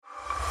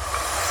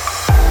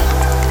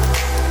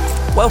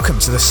Welcome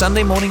to the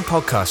Sunday morning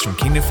podcast from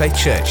Kingdom Faith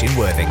Church in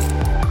Worthing.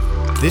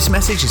 This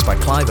message is by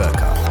Clive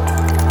Urquhart.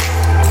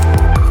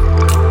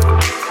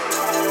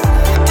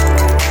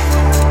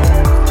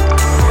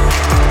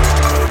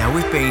 Now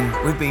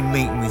we've been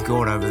meeting with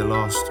God over the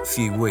last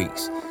few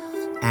weeks,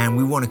 and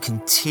we want to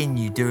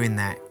continue doing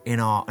that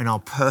in our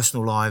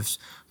personal lives,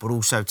 but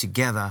also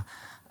together,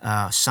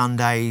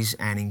 Sundays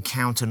and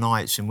encounter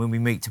nights, and when we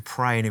meet to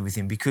pray and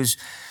everything, because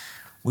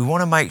we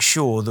want to make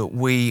sure that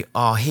we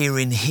are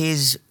hearing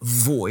His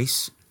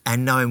voice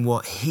and knowing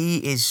what He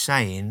is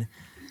saying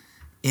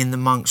in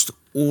amongst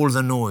all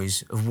the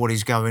noise of what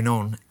is going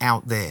on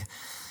out there.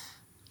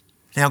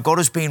 Now, God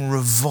has been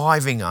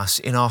reviving us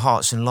in our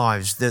hearts and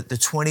lives. The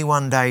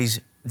 21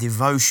 days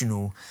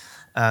devotional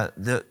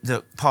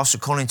that Pastor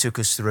Colin took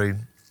us through,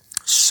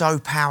 so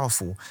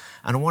powerful.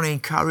 And I want to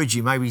encourage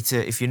you maybe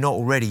to, if you're not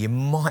already, you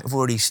might have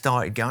already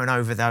started going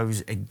over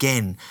those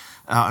again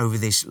over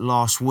this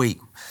last week,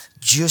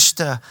 just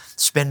to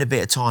spend a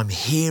bit of time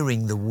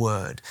hearing the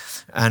word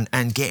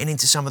and getting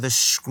into some of the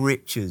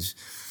scriptures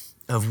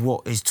of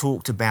what is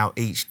talked about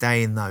each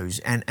day in those,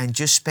 and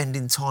just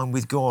spending time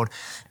with God.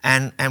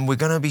 And we're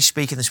going to be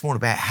speaking this morning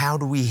about how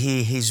do we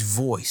hear His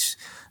voice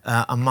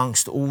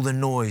amongst all the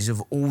noise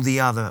of all the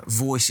other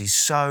voices.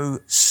 So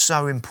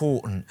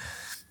important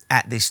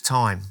at this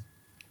time.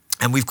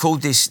 And we've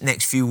called this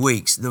next few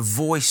weeks, The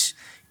Voice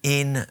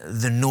in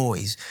the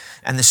Noise.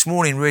 And this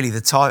morning, really,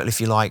 the title,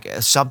 if you like,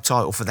 a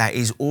subtitle for that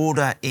is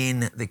Order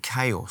in the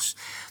Chaos.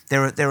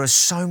 There are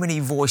so many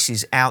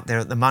voices out there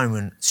at the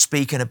moment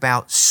speaking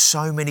about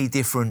so many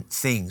different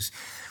things.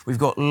 We've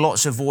got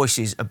lots of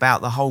voices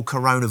about the whole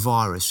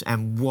coronavirus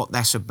and what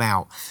that's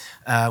about.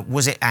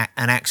 Was it an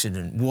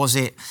accident? Was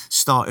it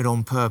started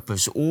on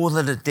purpose? All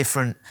of the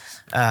different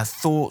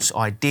thoughts,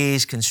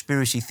 ideas,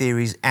 conspiracy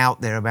theories out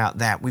there about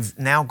that. We've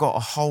now got a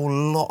whole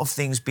lot of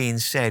things being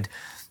said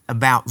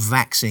about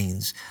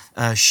vaccines.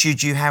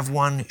 Should you have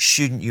one?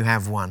 Shouldn't you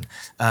have one?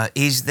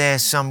 Is there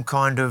some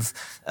kind of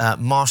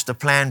master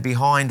plan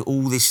behind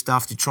all this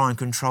stuff to try and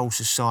control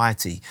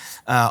society?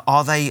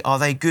 Are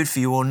they good for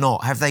you or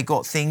not? Have they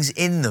got things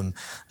in them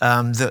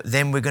that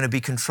then we're going to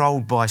be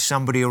controlled by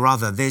somebody or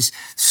other? There's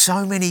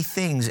so many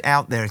things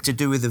out there to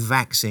do with the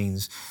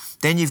vaccines.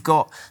 Then you've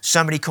got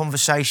so many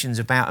conversations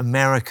about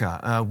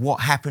America.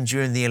 What happened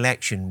during the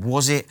election?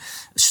 Was it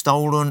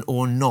stolen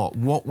or not?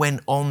 What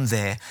went on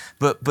there?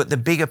 But the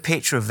bigger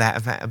picture of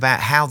that, about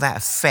how that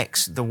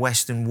affects the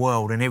Western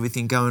world and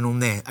everything going on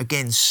there.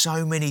 Again,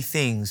 so many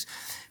things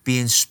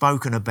being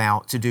spoken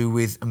about to do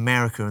with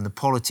America and the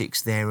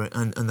politics there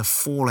and the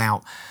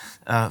fallout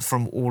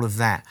from all of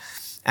that.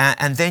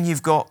 And then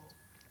you've got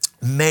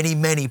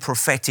many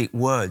prophetic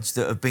words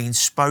that have been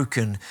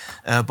spoken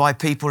by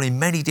people in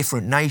many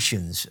different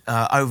nations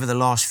over the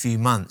last few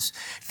months.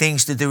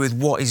 Things to do with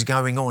what is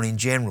going on in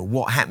general,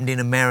 what happened in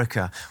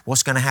America,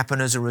 what's going to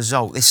happen as a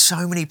result. There's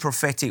so many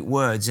prophetic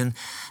words, and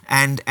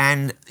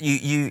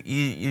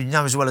you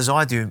know as well as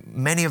I do,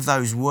 many of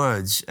those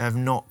words have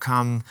not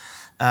come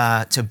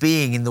to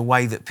being in the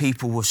way that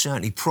people were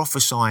certainly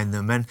prophesying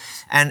them.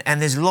 And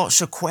there's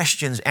lots of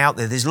questions out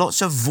there. There's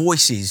lots of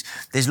voices.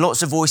 There's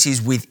lots of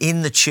voices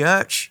within the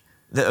church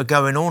that are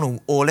going on,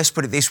 or let's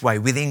put it this way,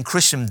 within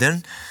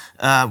Christendom,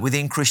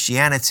 within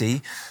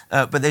Christianity.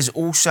 But there's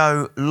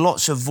also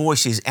lots of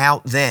voices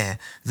out there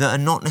that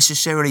are not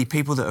necessarily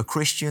people that are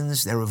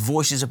Christians. There are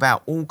voices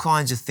about all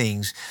kinds of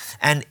things.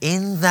 And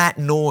in that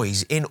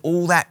noise, in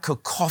all that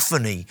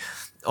cacophony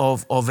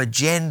of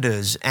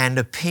agendas and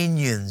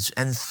opinions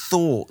and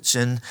thoughts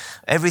and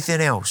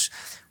everything else,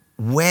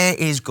 where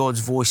is God's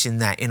voice in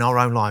that, in our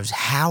own lives?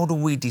 How do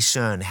we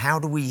discern? How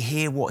do we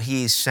hear what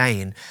He is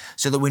saying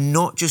so that we're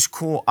not just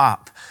caught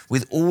up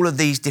with all of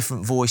these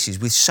different voices,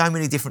 with so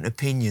many different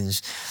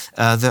opinions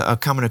that are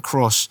coming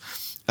across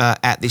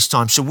at this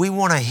time? So we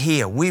want to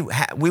hear, we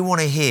want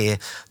to hear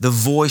the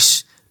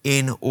voice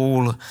in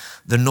all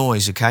the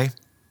noise, okay?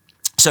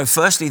 So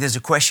firstly, there's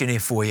a question here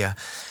for you.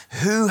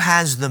 Who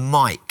has the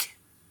mic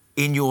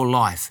in your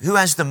life? Who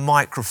has the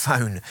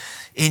microphone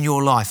in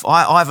your life?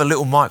 I have a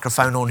little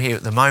microphone on here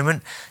at the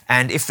moment,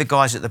 and if the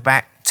guys at the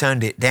back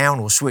turned it down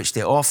or switched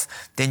it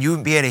off, then you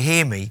wouldn't be able to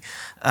hear me.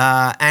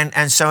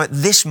 And so at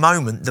this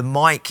moment, the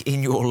mic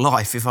in your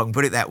life, if I can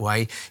put it that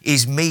way,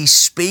 is me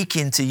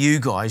speaking to you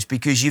guys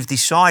because you've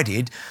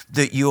decided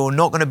that you're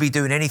not going to be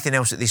doing anything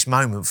else at this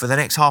moment. For the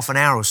next half an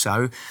hour or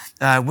so,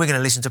 we're going to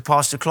listen to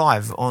Pastor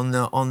Clive on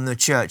the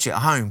church at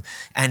home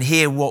and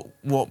hear what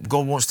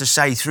God wants to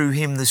say through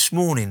him this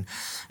morning.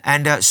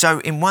 And so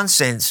in one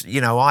sense, you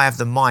know, I have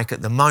the mic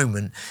at the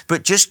moment,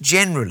 but just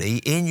generally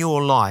in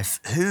your life,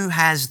 who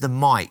has the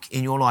mic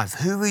in your life?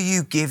 Who are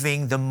you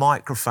giving the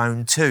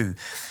microphone to?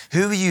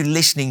 Who are you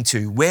listening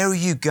to? Where are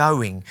you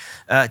going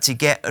to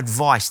get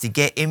advice, to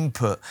get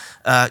input,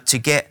 to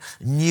get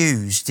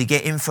news, to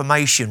get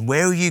information?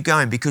 Where are you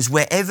going? Because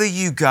wherever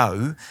you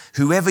go,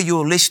 whoever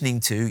you're listening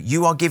to,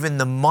 you are giving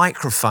the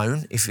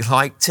microphone, if you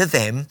like, to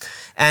them.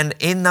 And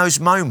in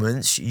those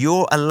moments,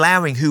 you're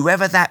allowing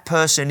whoever that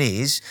person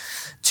is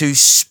to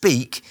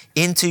speak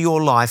into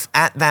your life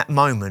at that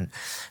moment.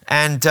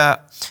 And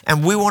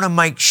we want to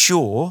make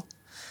sure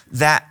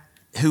that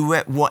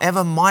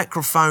whatever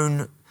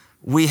microphone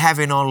we have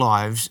in our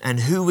lives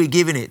and who we're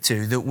giving it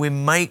to, that we're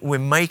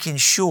making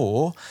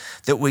sure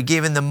that we're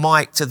giving the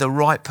mic to the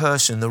right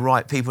person, the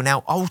right people.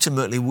 Now,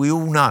 ultimately, we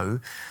all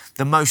know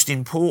the most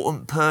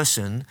important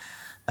person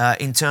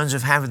in terms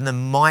of having the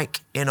mic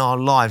in our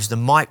lives, the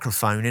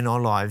microphone in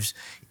our lives,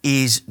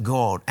 is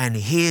God and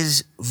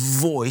His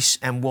voice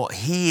and what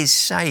He is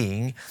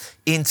saying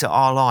into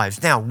our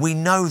lives. Now, we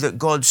know that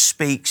God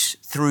speaks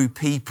through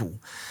people.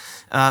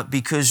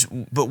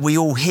 But we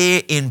all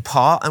hear in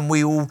part, and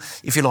we all,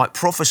 if you like,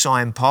 prophesy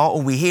in part,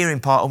 or we hear in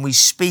part and we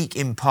speak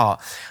in part.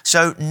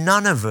 So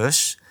none of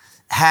us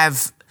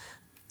have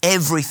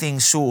everything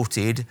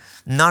sorted.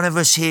 None of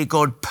us hear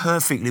God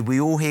perfectly.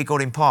 We all hear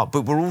God in part,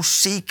 but we're all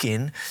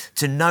seeking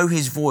to know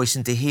His voice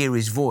and to hear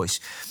His voice.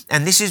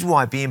 And this is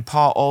why being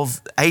part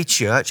of a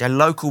church, a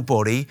local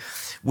body,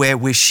 where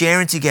we're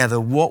sharing together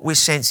what we're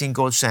sensing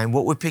God saying,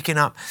 what we're picking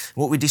up,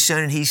 what we're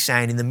discerning He's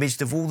saying in the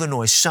midst of all the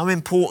noise. So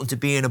important to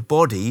be in a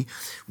body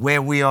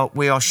where we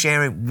are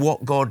sharing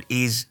what God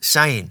is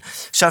saying.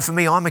 So for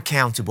me, I'm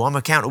accountable. I'm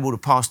accountable to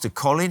Pastor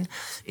Colin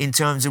in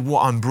terms of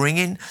what I'm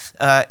bringing.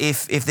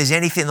 If there's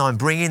anything I'm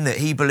bringing that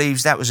he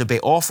believes that was a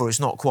bit off or it's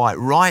not quite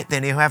right,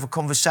 then he'll have a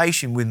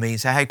conversation with me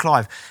and say, hey,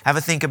 Clive, have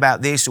a think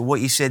about this, or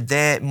what you said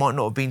there might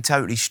not have been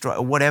totally straight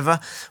or whatever.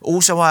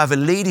 Also, I have a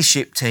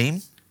leadership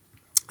team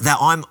that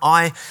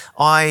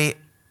I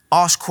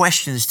ask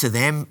questions to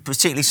them,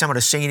 particularly some of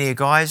the senior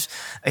guys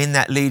in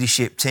that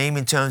leadership team,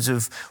 in terms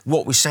of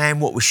what we're saying,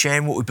 what we're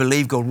sharing, what we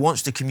believe God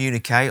wants to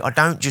communicate. I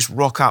don't just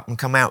rock up and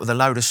come out with a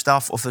load of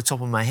stuff off the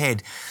top of my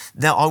head.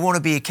 That I want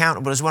to be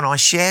accountable as well. I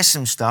share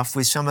some stuff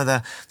with some of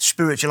the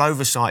spiritual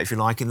oversight, if you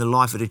like, in the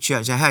life of the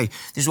church. Say, hey,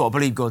 this is what I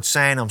believe God's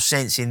saying. I'm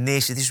sensing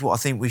this. This is what I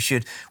think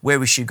where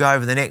we should go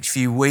over the next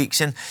few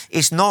weeks. And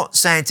it's not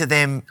saying to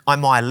them,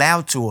 am I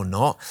allowed to or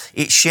not?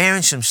 It's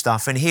sharing some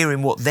stuff and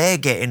hearing what they're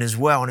getting as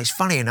well. And it's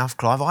funny enough,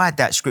 Clive, I had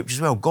that scripture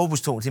as well. God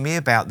was talking to me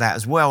about that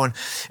as well.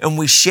 And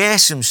we share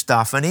some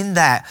stuff. And in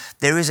that,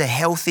 there is a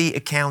healthy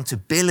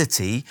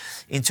accountability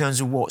in terms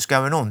of what's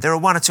going on. There are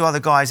one or two other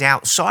guys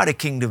outside of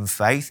Kingdom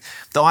Faith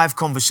that I have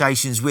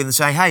conversations with and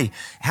say, hey,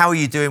 how are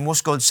you doing?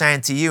 What's God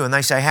saying to you? And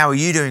they say, how are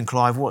you doing,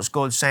 Clive? What's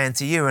God saying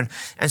to you? And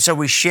so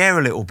we share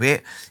a little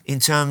bit in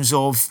terms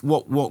of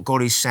what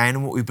God is saying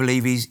and what we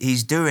believe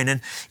He's doing.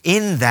 And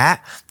in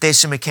that, there's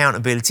some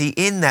accountability.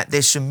 In that,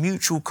 there's some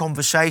mutual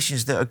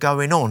conversations that are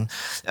going on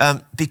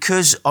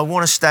because I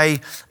want to stay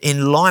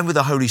in line with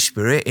the Holy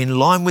Spirit, in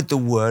line with the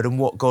Word and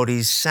what God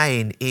is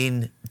saying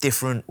in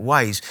different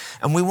ways.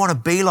 And we want to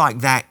be like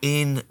that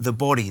in the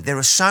body. There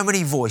are so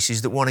many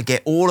voices that want to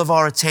get all of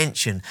our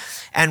attention.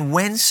 And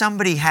when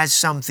somebody has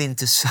something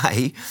to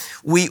say,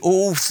 we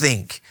all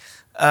think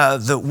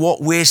that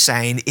what we're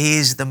saying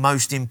is the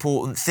most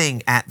important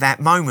thing at that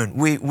moment.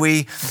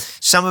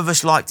 Some of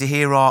us like to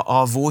hear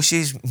our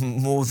voices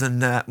more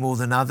than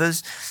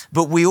others,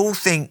 but we all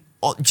think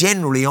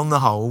generally on the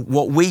whole,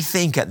 what we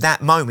think at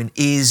that moment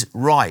is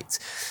right.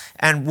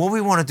 And what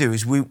we want to do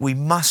is we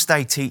must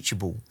stay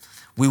teachable.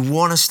 We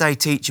want to stay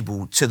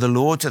teachable to the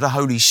Lord, to the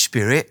Holy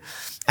Spirit,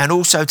 and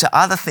also to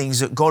other things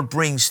that God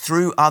brings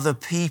through other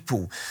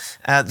people,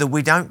 that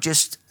we don't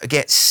just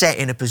get set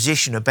in a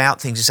position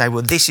about things and say,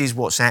 well, this is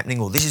what's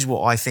happening, or this is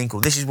what I think, or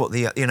this is what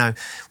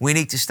we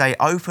need to stay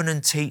open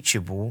and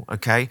teachable,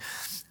 okay?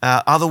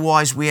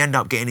 Otherwise, we end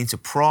up getting into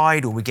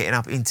pride, or we're getting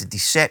up into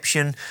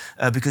deception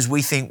because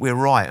we think we're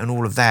right and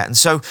all of that. And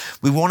so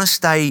we want to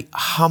stay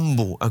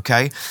humble,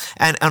 okay?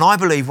 And I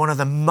believe one of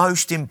the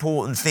most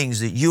important things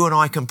that you and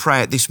I can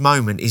pray at this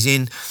moment is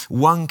in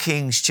 1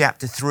 Kings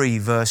chapter 3,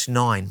 verse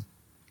 9.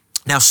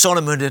 Now,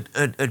 Solomon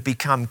had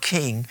become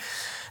king,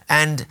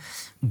 and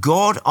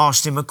God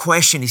asked him a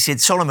question. He said,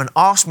 Solomon,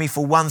 ask me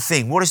for one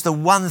thing. What is the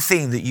one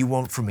thing that you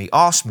want from me?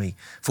 Ask me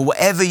for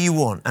whatever you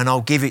want and I'll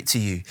give it to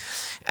you.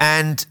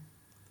 And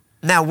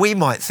now we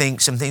might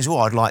think some things,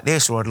 I'd like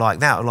this, or I'd like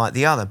that, or I'd like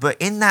the other. But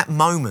in that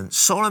moment,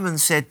 Solomon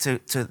said to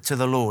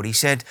the Lord, he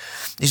said,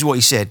 this is what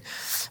he said,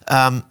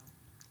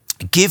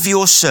 give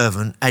your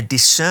servant a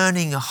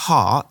discerning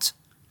heart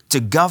to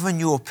govern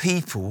your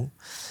people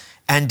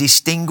and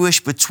distinguish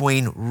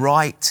between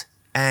right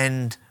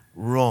and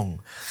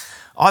wrong.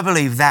 I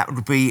believe that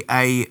would be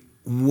a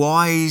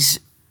wise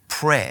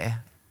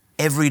prayer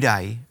every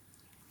day,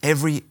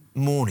 every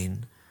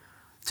morning,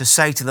 to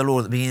say to the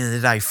Lord at the beginning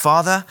of the day,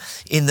 Father,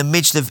 in the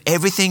midst of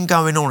everything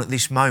going on at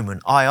this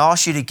moment, I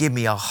ask you to give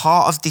me a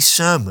heart of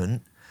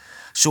discernment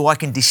so I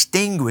can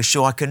distinguish,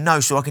 so I can know,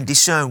 so I can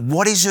discern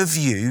what is of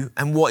you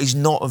and what is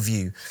not of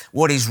you,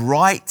 what is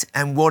right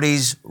and what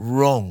is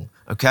wrong.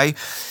 Okay?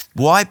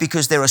 Why?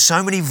 Because there are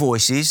so many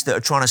voices that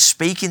are trying to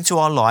speak into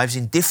our lives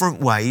in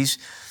different ways.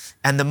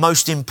 And the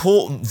most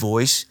important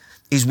voice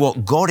is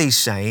what God is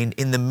saying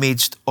in the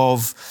midst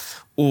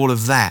of all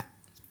of that.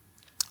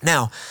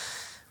 Now,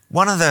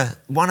 one of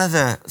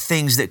the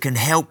things that can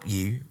help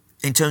you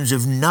in terms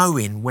of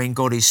knowing when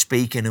God is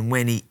speaking and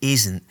when he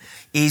isn't,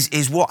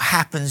 is what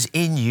happens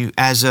in you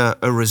as a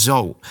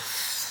result.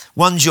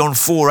 1 John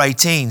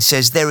 4:18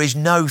 says, there is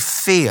no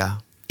fear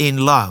in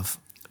love,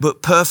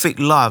 but perfect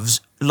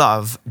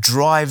love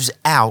drives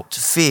out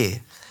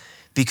fear,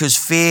 because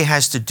fear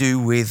has to do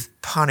with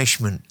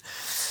punishment.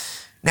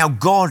 Now,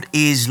 God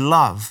is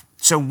love.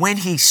 So when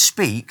he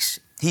speaks,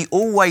 he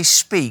always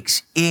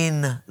speaks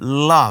in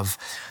love.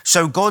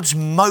 So God's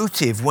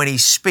motive when he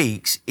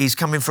speaks is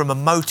coming from a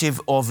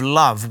motive of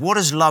love. What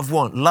does love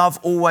want? Love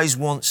always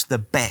wants the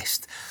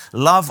best.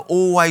 Love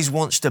always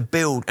wants to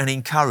build and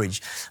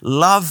encourage.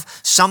 Love,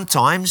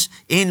 sometimes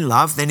in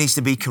love, there needs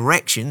to be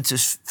correction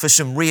for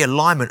some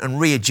realignment and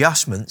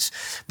readjustments.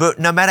 But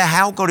no matter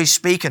how God is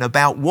speaking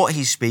about what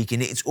he's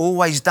speaking, it's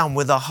always done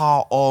with a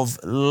heart of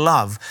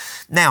love.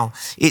 Now,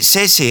 it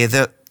says here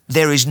that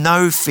there is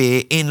no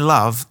fear in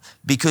love,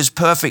 because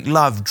perfect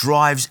love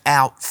drives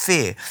out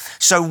fear.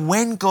 So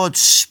when God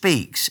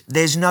speaks,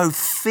 there's no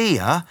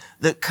fear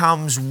that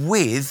comes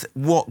with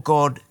what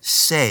God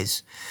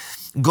says.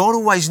 God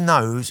always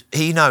knows,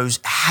 he knows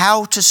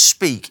how to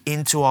speak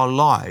into our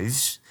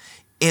lives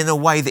in a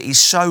way that is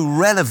so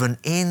relevant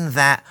in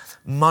that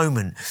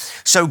moment.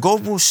 So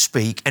God will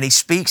speak, and he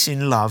speaks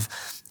in love.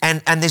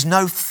 And there's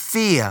no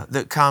fear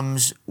that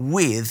comes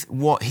with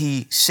what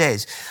he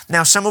says.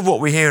 Now, some of what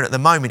we're hearing at the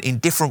moment in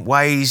different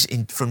ways,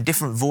 from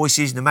different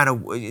voices, no matter,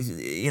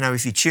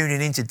 if you're tuning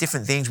into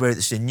different things, whether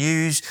it's the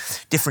news,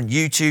 different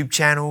YouTube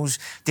channels,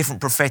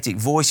 different prophetic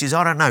voices,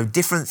 I don't know,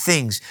 different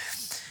things.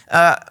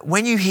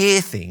 When you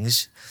hear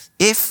things,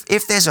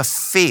 if there's a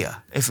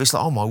fear, if it's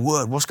like, oh my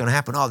word, what's going to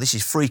happen? Oh, this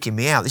is freaking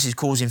me out. This is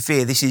causing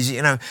fear. This is,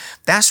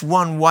 that's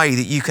one way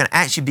that you can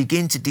actually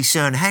begin to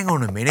discern, hang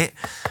on a minute,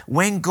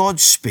 when God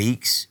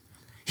speaks,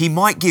 he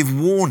might give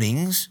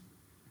warnings,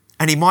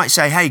 and he might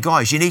say, hey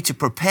guys, you need to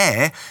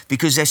prepare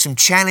because there's some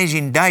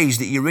challenging days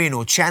that you're in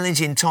or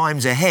challenging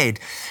times ahead.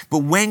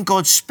 But when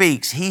God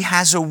speaks, he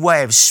has a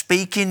way of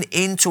speaking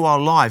into our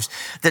lives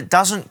that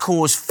doesn't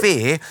cause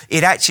fear.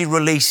 It actually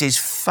releases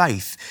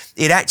faith.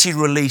 It actually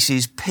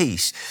releases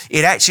peace.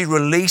 It actually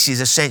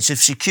releases a sense of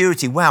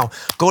security. Wow,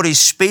 God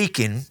is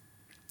speaking.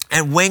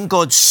 And when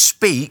God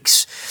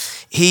speaks,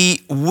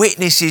 he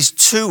witnesses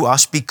to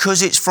us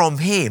because it's from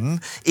him,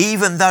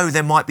 even though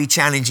there might be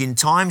challenging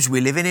times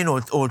we're living in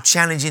or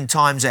challenging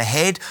times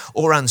ahead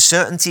or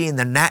uncertainty in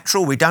the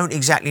natural. We don't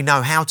exactly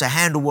know how to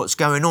handle what's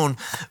going on.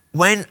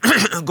 When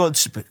God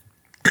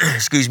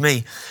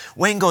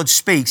when God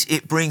speaks,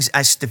 it brings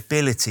a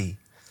stability.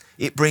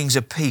 It brings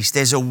a peace.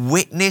 There's a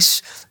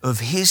witness of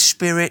his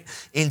spirit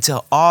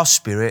into our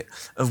spirit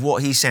of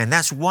what he's saying.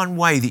 That's one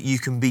way that you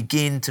can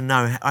begin to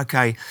know,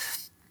 okay,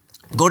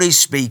 God is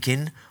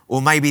speaking,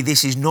 or maybe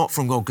this is not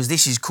from God, because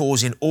this is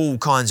causing all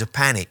kinds of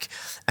panic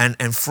and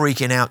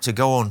freaking out to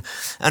go on.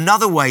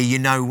 Another way you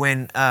know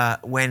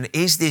when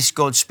is this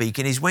God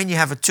speaking is when you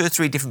have 2 or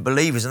 3 different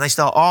believers and they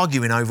start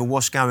arguing over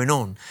what's going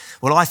on.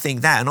 Well, I think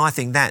that and I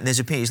think that, and there's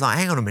a opinion. It's like,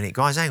 hang on a minute,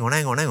 guys, hang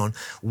on.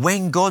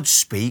 When God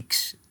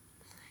speaks,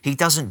 he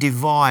doesn't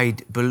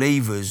divide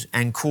believers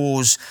and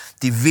cause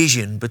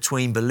division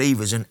between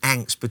believers and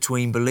angst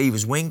between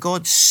believers. When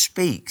God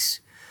speaks,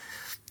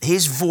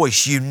 his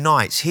voice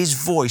unites. His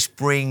voice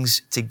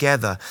brings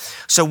together.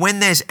 So when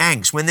there's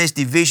angst, when there's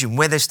division,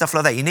 when there's stuff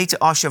like that, you need to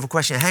ask yourself a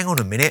question. Hang on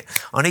a minute.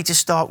 I need to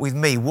start with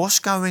me. What's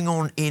going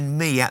on in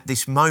me at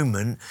this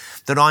moment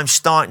that I'm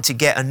starting to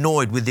get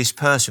annoyed with this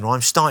person, or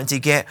I'm starting to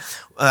get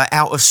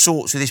out of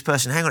sorts with this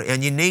person? Hang on.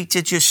 And you need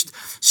to just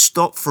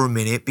stop for a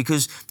minute,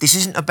 because this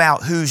isn't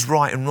about who's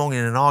right and wrong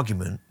in an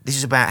argument. This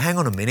is about, hang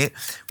on a minute,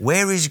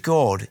 where is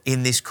God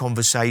in this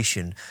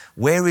conversation?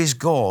 Where is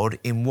God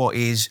in what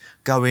is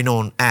going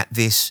on at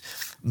this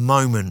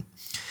moment?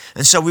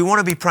 And so we want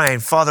to be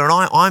praying, Father, and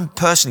I'm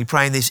personally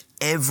praying this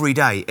every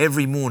day,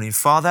 every morning.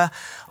 Father,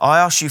 I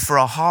ask you for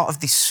a heart of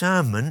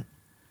discernment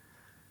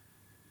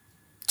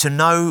to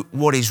know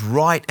what is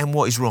right and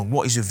what is wrong,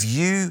 what is of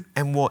you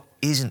and what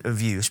isn't of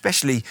you,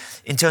 especially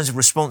in terms of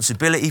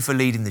responsibility for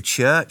leading the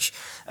church.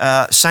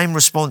 Same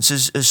response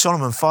as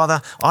Solomon. Father,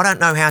 I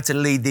don't know how to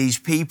lead these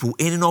people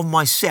in and of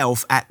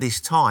myself at this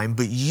time,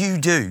 but you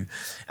do.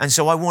 And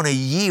so I want to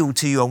yield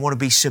to you. I want to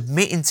be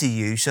submitting to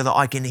you so that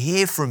I can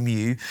hear from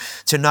you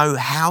to know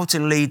how to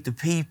lead the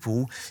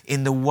people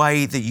in the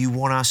way that you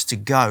want us to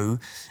go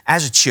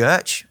as a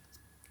church,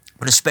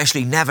 but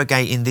especially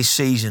navigating this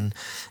season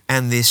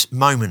and this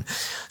moment.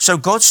 So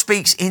God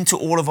speaks into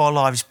all of our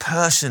lives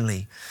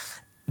personally,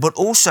 but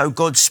also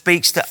God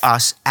speaks to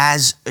us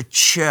as a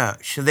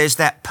church. So there's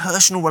that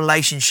personal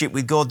relationship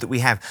with God that we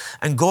have.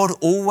 And God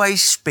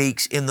always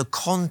speaks in the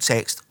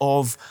context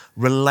of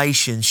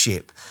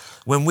relationship.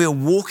 When we're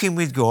walking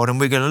with God, and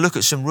we're going to look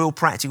at some real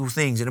practical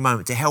things in a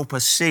moment to help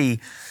us see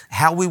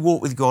how we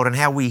walk with God and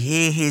how we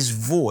hear his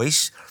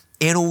voice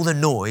in all the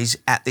noise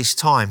at this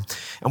time.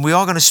 And we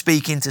are going to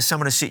speak into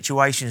some of the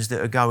situations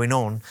that are going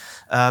on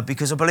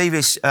because I believe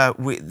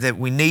that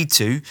we need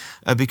to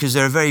because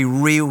there are very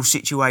real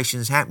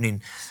situations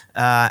happening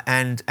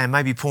and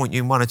maybe point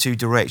you in one or two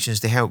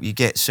directions to help you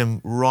get some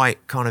right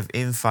kind of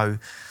info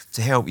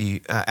to help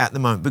you at the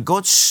moment. But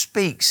God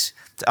speaks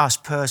to us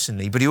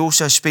personally, but he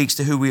also speaks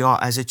to who we are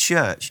as a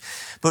church.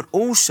 But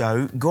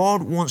also,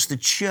 God wants the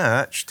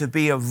church to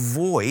be a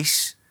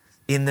voice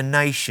in the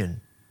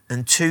nation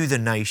and to the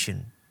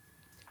nation.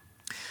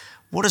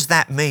 What does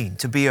that mean,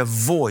 to be a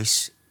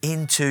voice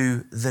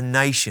into the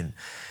nation?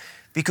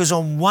 Because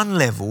on one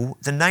level,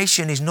 the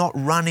nation is not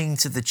running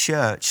to the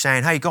church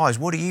saying, hey guys,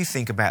 what do you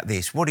think about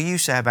this? What do you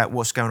say about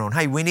what's going on?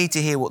 Hey, we need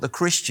to hear what the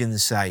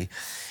Christians say.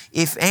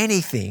 If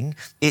anything,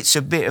 it's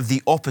a bit of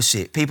the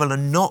opposite. People are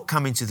not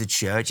coming to the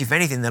church. If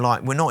anything, they're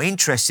like, we're not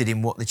interested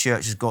in what the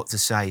church has got to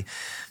say.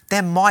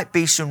 There might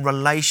be some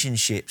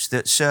relationships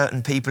that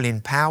certain people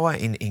in power,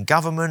 in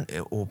government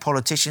or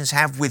politicians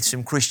have with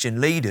some Christian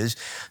leaders,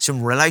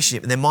 some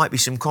relationship, and there might be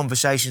some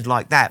conversations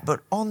like that. But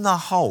on the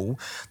whole,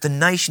 the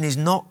nation is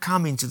not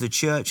coming to the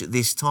church at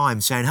this time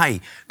saying,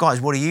 hey,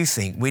 guys, what do you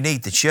think? We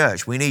need the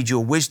church. We need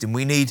your wisdom.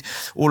 We need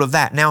all of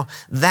that. Now,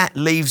 that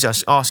leaves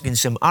us asking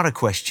some other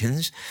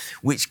questions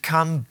which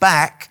come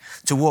back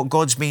to what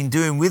God's been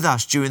doing with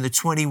us during the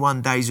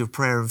 21 days of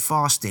prayer and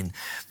fasting,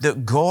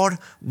 that God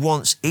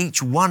wants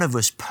each one of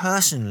us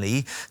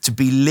personally to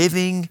be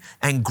living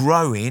and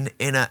growing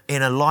in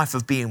a life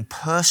of being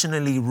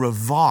personally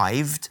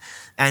revived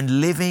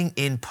and living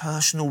in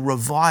personal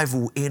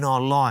revival in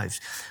our lives,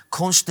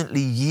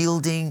 constantly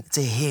yielding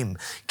to him,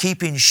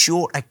 keeping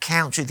short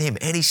accounts with him,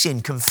 any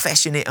sin,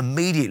 confessing it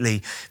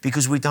immediately,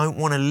 because we don't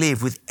want to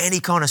live with any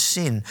kind of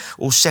sin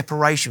or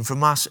separation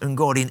from us and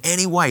God in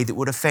any way that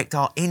would affect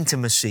our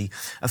intimacy,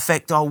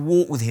 affect our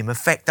walk with him,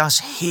 affect us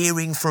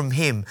hearing from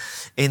him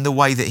in the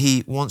way that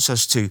he wants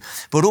us to.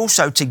 But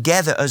also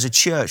together as a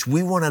church,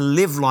 we want to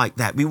live like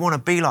that. We want to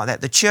be like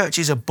that. The church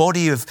is a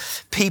body of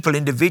people,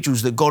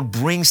 individuals that God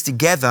brings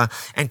together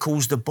and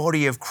calls the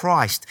body of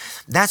Christ.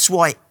 That's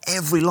why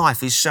every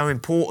life is so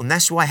important.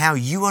 That's why how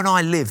you and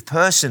I live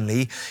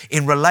personally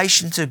in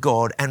relation to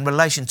God and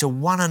relation to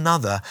one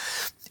another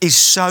is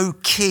so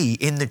key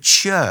in the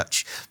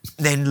church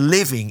than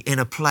living in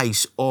a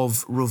place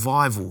of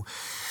revival.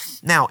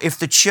 Now, if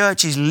the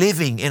church is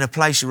living in a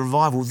place of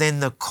revival,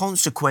 then the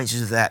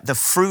consequences of that, the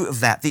fruit of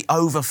that, the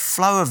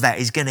overflow of that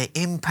is going to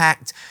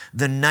impact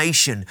the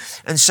nation.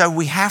 And so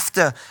we have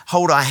to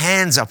hold our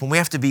hands up and we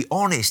have to be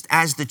honest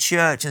as the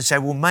church and say,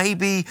 well,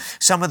 maybe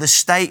some of the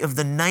state of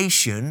the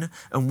nation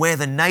and where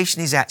the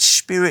nation is at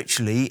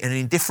spiritually and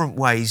in different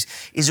ways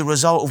is a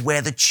result of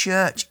where the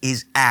church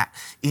is at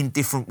in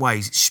different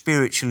ways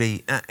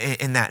spiritually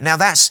in that. Now,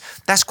 that's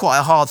quite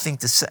a hard thing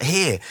to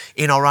hear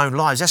in our own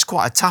lives. That's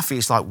quite a toughie.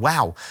 It's like,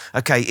 wow,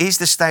 okay, is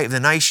the state of the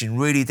nation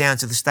really down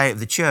to the state of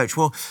the church?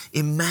 Well,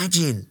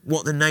 imagine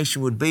what the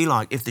nation would be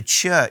like if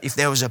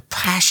there was a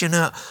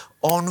passionate,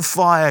 on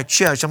fire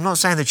church. I'm not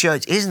saying the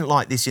church isn't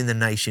like this in the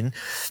nation,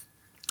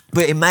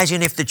 but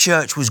imagine if the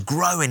church was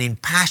growing in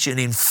passion,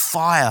 in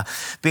fire,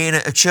 being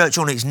a church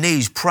on its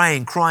knees,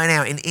 praying, crying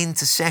out in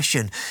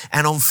intercession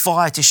and on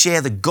fire to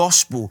share the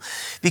gospel.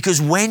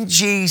 Because when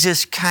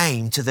Jesus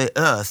came to the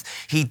earth,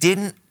 he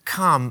didn't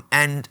come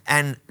and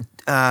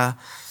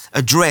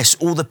address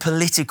all the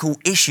political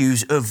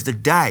issues of the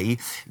day.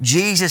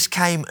 Jesus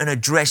came and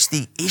addressed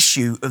the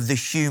issue of the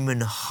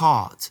human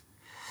heart,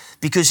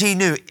 because he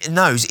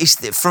knows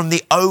it's from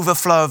the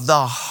overflow of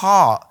the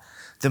heart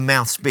the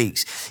mouth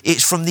speaks.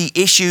 It's from the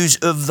issues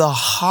of the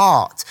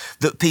heart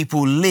that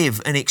people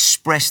live and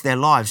express their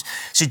lives.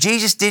 So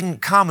Jesus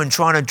didn't come and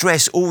try and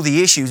address all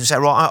the issues and say,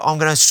 right, I'm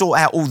going to sort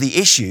out all the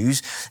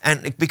issues.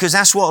 And because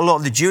that's what a lot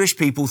of the Jewish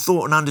people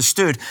thought and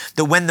understood,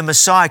 that when the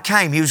Messiah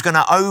came, he was going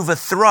to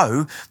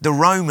overthrow the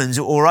Romans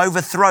or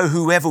overthrow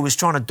whoever was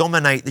trying to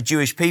dominate the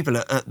Jewish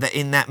people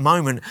in that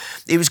moment.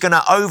 He was going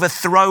to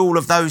overthrow all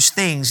of those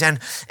things and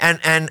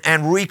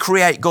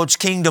recreate God's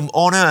kingdom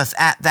on earth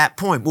at that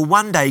point. Well,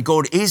 one day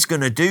God is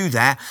going to do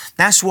that.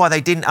 That's why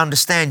they didn't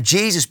understand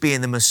Jesus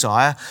being the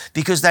Messiah,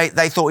 because they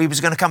thought he was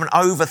going to come and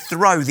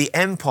overthrow the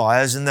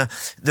empires and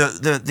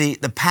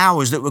the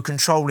powers that were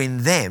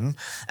controlling them.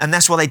 And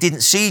that's why they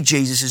didn't see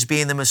Jesus as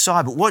being the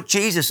Messiah. But what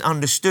Jesus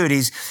understood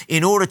is,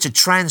 in order to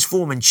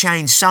transform and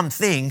change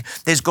something,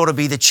 there's got to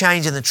be the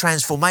change and the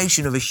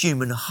transformation of a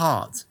human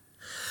heart.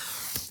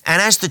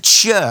 And as the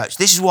church,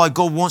 this is why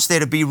God wants there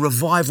to be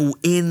revival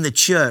in the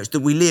church, that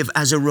we live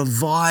as a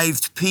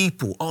revived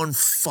people, on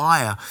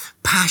fire,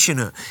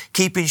 passionate,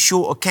 keeping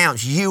short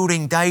accounts,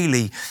 yielding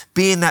daily,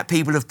 being that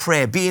people of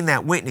prayer, being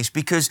that witness.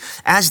 Because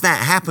as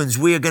that happens,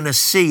 we are going to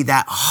see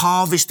that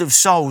harvest of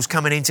souls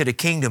coming into the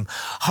kingdom,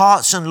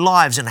 hearts and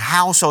lives and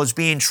households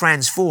being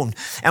transformed.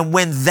 And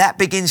when that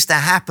begins to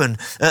happen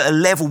at a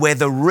level where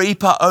the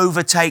reaper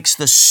overtakes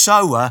the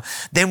sower,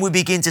 then we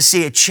begin to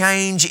see a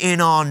change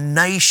in our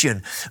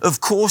nation. Of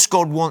course,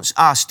 God wants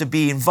us to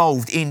be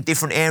involved in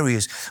different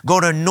areas.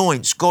 God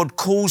anoints, God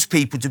calls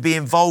people to be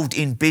involved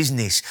in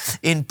business,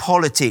 in politics,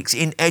 politics,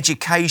 in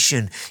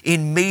education,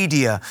 in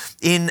media,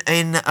 in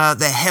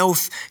the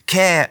health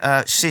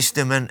care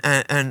system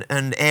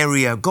and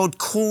area. God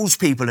calls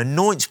people,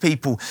 anoints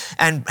people,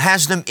 and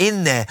has them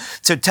in there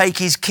to take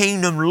his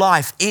kingdom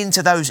life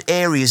into those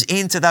areas,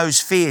 into those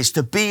spheres,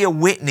 to be a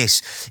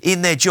witness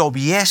in their job.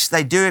 Yes,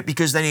 they do it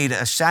because they need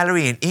a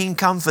salary and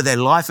income for their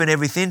life and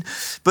everything,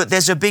 but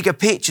there's a bigger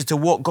picture to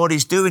what God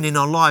is doing in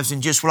our lives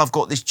than just, well, I've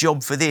got this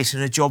job for this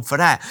and a job for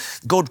that.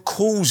 God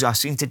calls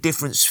us into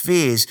different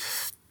spheres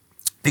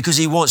because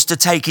he wants to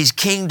take his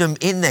kingdom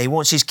in there. He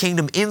wants his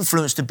kingdom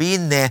influence to be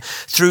in there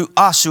through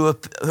us who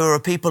are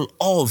people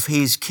of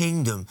his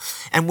kingdom.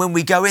 And when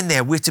we go in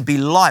there, we're to be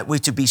light, we're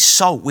to be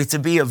salt, we're to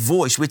be a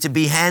voice, we're to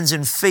be hands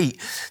and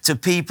feet to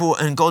people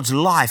and God's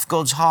life,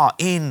 God's heart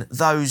in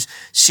those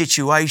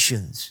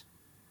situations.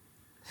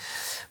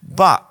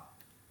 But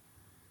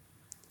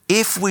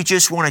if we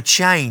just want to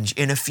change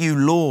in a few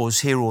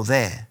laws here or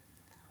there,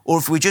 or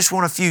if we just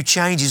want a few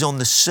changes on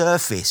the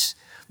surface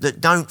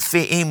that don't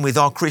fit in with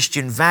our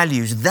Christian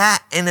values,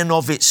 that in and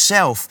of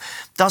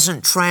itself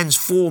doesn't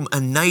transform a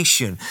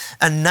nation.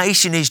 A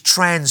nation is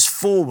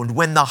transformed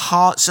when the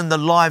hearts and the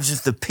lives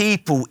of the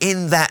people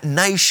in that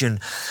nation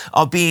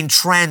are being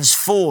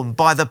transformed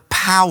by the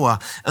power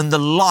and the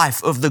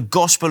life of the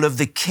gospel of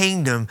the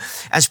kingdom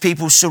as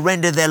people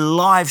surrender their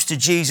lives to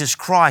Jesus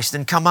Christ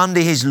and come under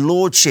his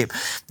lordship.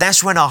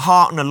 That's when a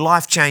heart and a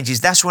life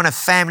changes. That's when a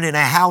family and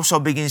a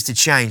household begins to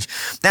change.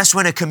 That's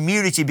when a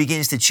community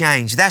begins to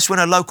change. That's when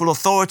a local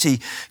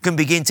authority can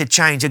begin to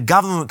change. A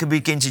government can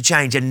begin to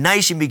change. A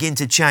nation begin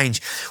to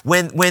change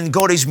when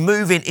God is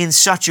moving in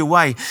such a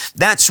way.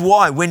 That's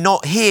why we're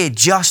not here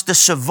just to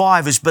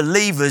survive as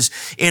believers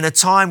in a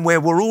time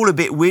where we're all a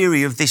bit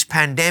weary of this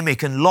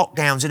pandemic and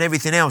lockdowns and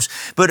everything else.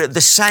 But at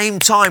the same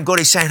time, God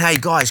is saying, hey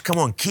guys, come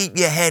on, keep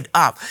your head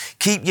up,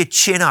 keep your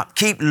chin up,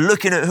 keep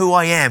looking at who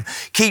I am,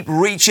 keep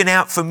reaching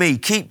out for me,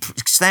 keep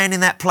standing in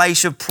that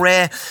place of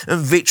prayer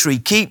and victory,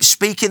 keep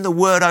speaking the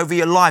word over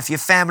your life, your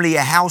family,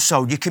 your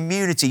household, your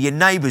community, your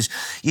neighbors,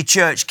 your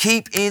church.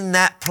 Keep in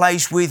that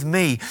place with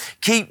me.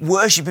 Keep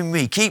worshiping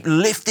me. Keep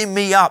lifting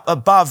me up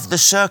above the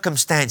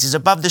circumstances,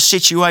 above the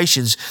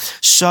situations.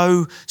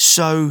 So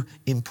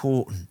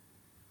important.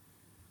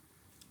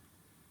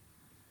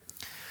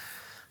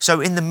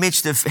 So in the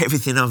midst of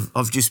everything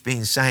I've just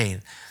been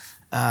saying,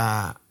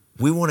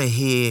 we want to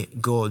hear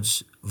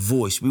God's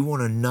voice. We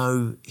want to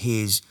know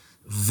his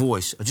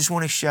voice. I just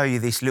want to show you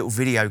this little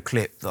video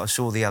clip that I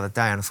saw the other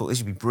day, and I thought this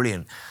would be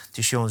brilliant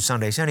to show on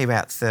Sunday. It's only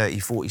about 30,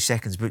 40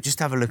 seconds, but just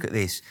have a look at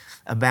this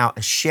about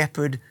a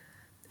shepherd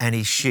and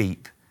his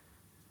sheep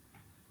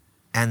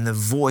and the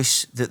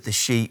voice that the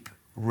sheep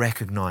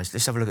recognized.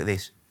 Let's have a look at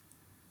this.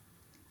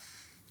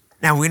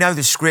 Now, we know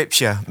the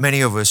scripture,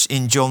 many of us,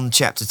 in John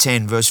chapter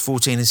 10, verse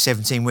 14 and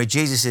 17, where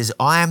Jesus says,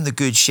 I am the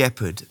good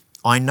shepherd.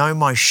 I know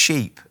my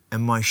sheep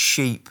and my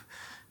sheep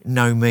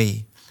know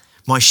me.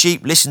 My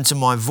sheep listen to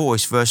my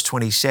voice, verse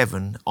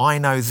 27. I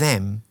know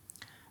them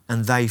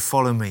and they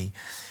follow me.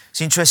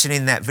 It's interesting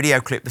in that video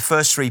clip, the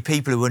first three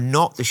people who were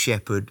not the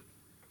shepherd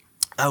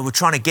were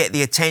trying to get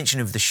the attention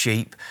of the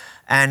sheep.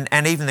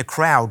 And even the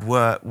crowd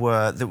that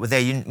were there,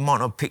 you might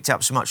not have picked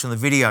up so much on the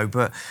video,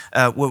 but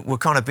were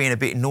kind of being a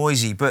bit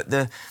noisy. But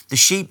the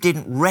sheep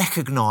didn't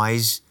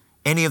recognize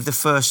any of the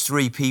first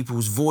three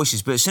people's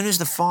voices. But as soon as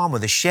the farmer,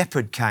 the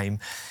shepherd, came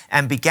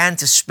and began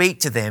to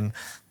speak to them,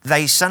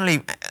 they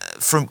suddenly,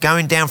 from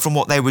going down from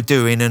what they were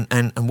doing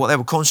and what they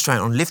were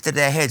concentrating on, lifted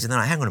their heads and they're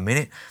like, hang on a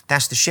minute,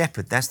 that's the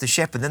shepherd, that's the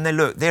shepherd. Then they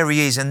look, there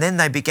he is. And then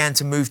they began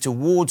to move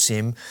towards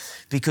him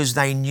because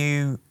they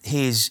knew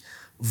his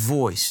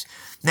voice.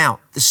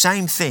 Now, the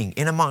same thing,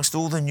 in amongst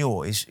all the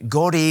noise,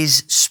 God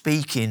is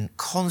speaking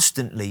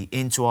constantly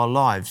into our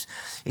lives.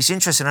 It's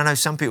interesting, I know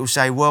some people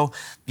say, well,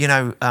 you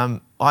know,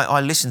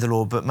 I listen to the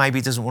Lord, but maybe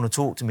he doesn't want to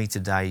talk to me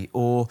today.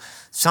 Or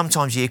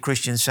sometimes you hear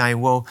Christians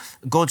saying, well,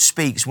 God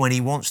speaks when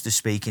he wants to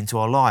speak into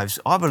our lives.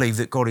 I believe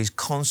that God is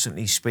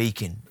constantly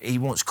speaking. He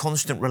wants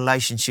constant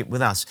relationship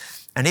with us.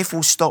 And if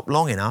we'll stop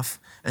long enough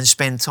and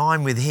spend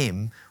time with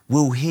him,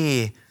 we'll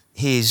hear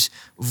his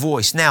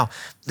voice. Now,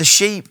 the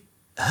sheep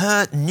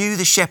knew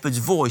the shepherd's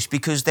voice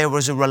because there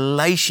was a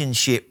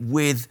relationship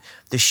with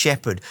the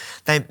shepherd.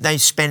 They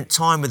spent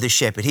time with the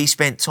shepherd. He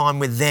spent time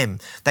with them.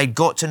 They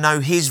got to know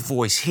his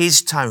voice,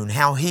 his tone,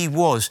 how he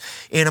was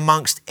in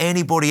amongst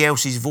anybody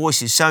else's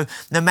voices. So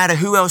no matter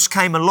who else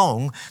came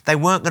along, they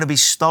weren't going to be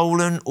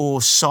stolen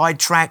or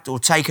sidetracked or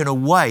taken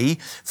away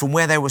from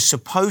where they were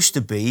supposed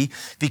to be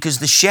because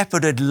the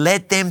shepherd had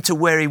led them to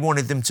where he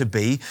wanted them to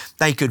be.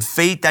 They could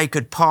feed, they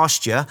could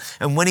pasture,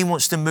 and when he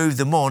wants to move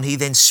them on, he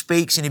then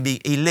speaks and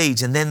he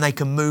leads, and then they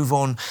can move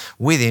on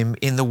with him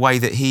in the way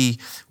that he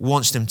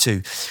wants them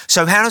to.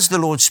 So how does the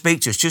Lord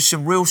speak to us? Just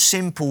some real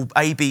simple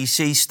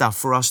ABC stuff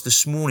for us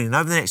this morning. And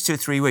over the next 2 or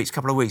 3 weeks,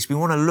 couple of weeks, we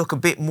want to look a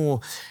bit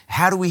more,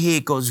 how do we hear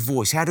God's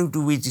voice? How do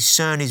we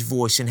discern his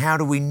voice? And how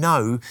do we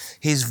know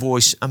his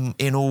voice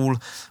in all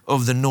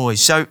of the noise?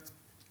 So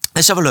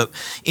Let's have a look.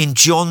 In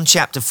John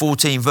chapter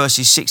 14,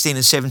 verses 16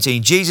 and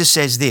 17, Jesus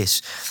says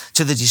this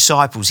to the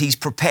disciples. He's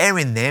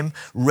preparing them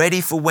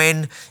ready for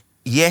when,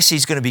 yes,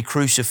 he's going to be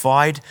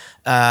crucified.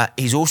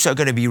 He's also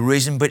going to be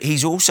risen, but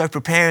he's also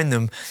preparing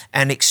them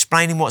and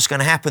explaining what's going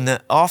to happen.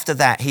 That after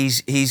that,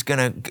 he's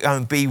going to go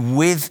and be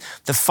with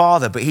the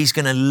Father, but he's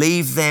going to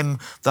leave them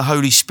the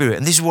Holy Spirit.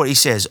 And this is what he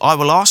says: I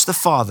will ask the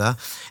Father,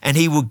 and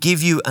he will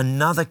give you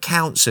another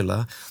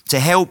counselor to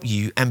help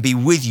you and be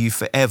with you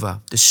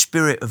forever, the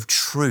Spirit of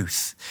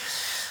truth.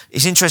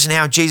 It's interesting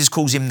how Jesus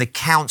calls him the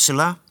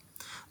counselor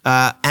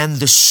and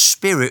the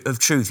Spirit of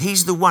truth.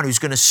 He's the one who's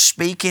going to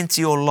speak into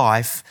your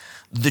life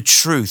the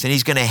truth, and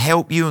he's going to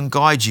help you and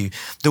guide you.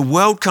 The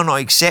world cannot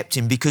accept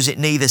him because it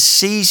neither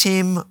sees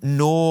him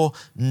nor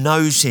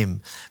knows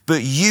him.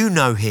 But you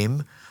know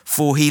him,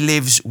 for he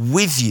lives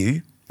with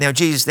you. Now,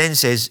 Jesus then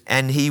says,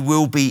 and he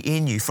will be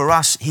in you. For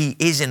us, he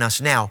is in us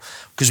now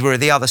because we're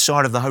at the other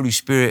side of the Holy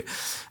Spirit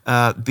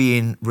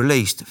being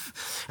released.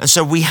 And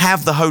so we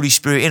have the Holy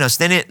Spirit in us.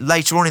 Then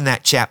later on in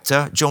that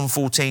chapter, John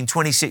 14,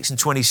 26 and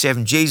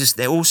 27, Jesus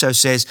there also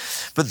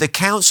says, but the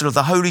counsel of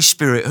the Holy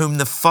Spirit, whom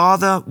the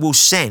Father will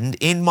send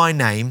in my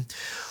name,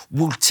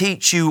 will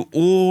teach you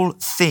all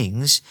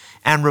things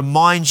and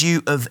remind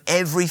you of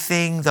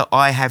everything that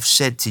I have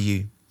said to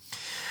you.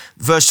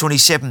 Verse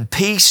 27,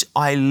 peace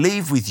I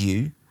leave with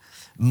you,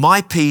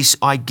 my peace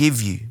I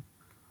give you.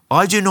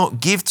 I do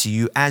not give to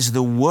you as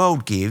the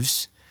world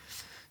gives.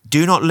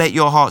 Do not let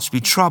your hearts be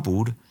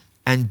troubled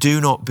and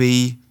do not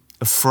be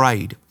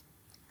afraid.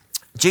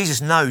 Jesus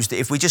knows that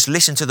if we just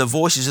listen to the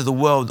voices of the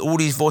world, all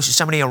these voices,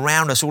 so many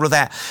around us, all of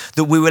that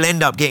we will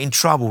end up getting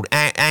troubled,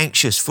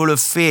 anxious, full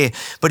of fear.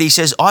 But he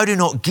says, I do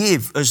not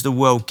give as the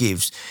world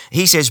gives.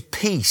 He says,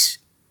 peace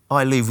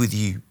I leave with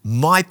you.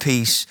 My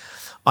peace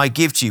I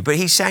give to you. But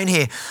he's saying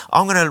here,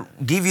 I'm going to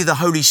give you the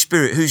Holy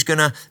Spirit who's going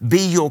to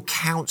be your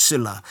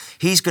counselor.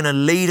 He's going to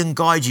lead and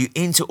guide you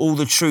into all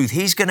the truth.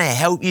 He's going to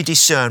help you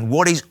discern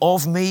what is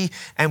of me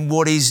and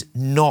what is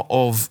not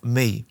of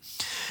me.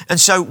 And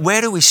so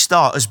where do we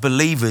start as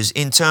believers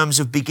in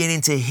terms of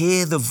beginning to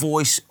hear the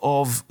voice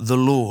of the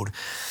Lord?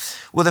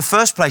 Well, the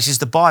first place is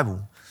the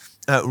Bible.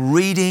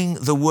 Reading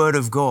the Word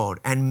of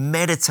God and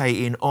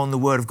meditating on the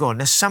Word of God.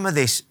 Now, some of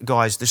this,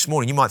 guys, this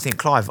morning, you might think,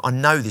 Clive, I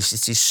know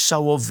this is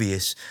so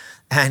obvious.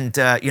 And,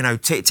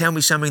 tell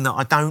me something that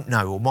I don't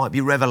know or might be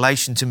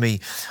revelation to me.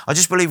 I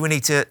just believe we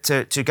need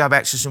to go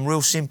back to some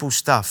real simple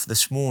stuff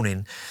this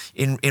morning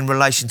in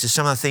relation to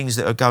some of the things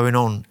that are going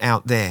on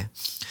out there.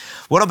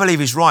 What I believe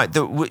is right,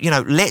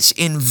 that, let's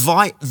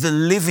invite the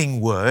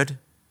living Word,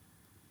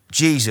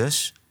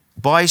 Jesus,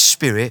 by His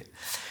Spirit,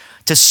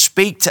 to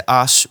speak to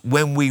us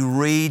when we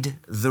read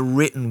the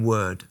written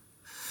Word.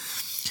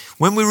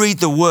 When we read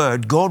the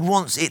Word, God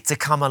wants it to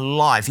come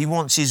alive. He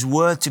wants His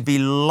Word to be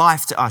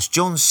life to us.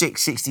 John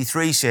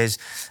 6:63 says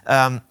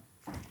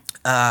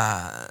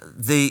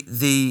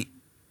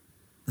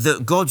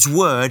that God's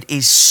Word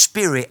is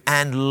spirit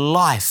and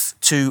life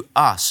to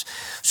us.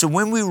 So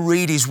when we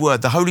read His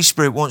Word, the Holy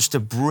Spirit wants to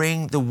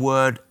bring the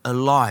Word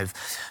alive.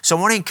 So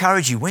I want to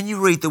encourage you, when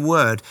you read the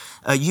Word,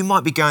 you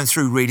might be going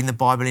through reading the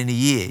Bible in a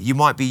year. You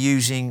might be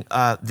using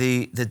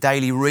the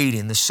daily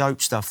reading, the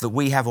soap stuff that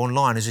we have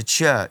online as a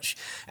church,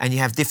 and you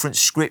have different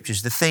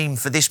scriptures. The theme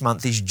for this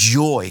month is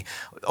joy.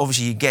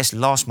 Obviously, you guessed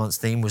last month's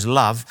theme was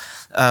love,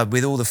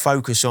 with all the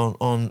focus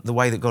on the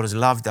way that God has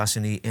loved us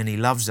and He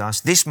loves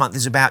us. This month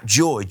is about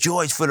joy.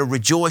 Joy is full of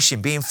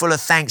rejoicing, being full of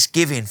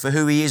thanksgiving for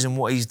who He is and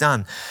what He's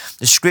done.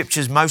 The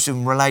scriptures, most of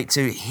them relate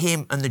to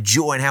Him and the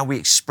joy and how we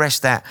express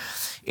that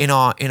in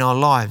our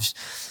lives.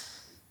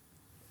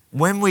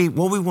 What we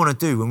want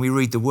to do when we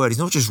read the Word is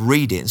not just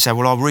read it and say,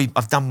 well,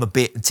 I've done my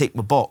bit and tick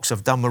my box.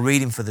 I've done my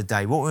reading for the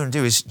day. What we want to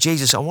do is,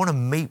 Jesus, I want to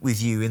meet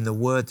with you in the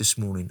Word this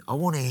morning. I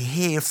want to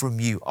hear from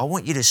you. I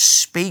want you to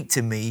speak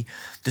to me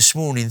this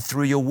morning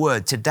through your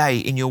Word, today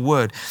in your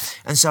Word.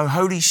 And so,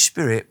 Holy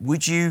Spirit,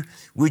 would you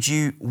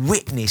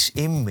witness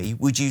in me?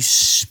 Would you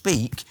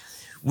speak?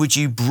 Would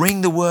you bring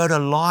the Word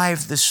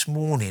alive this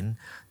morning?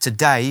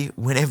 Today,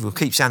 whenever, I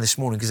keep saying this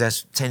morning because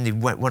that's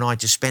tended when I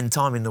just spend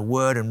time in the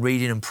Word and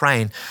reading and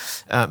praying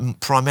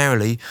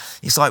primarily.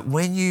 It's like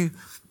when you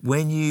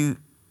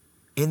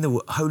in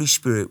the Holy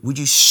Spirit, would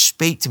you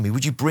speak to me?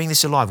 Would you bring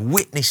this alive?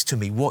 Witness to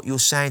me what you're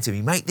saying to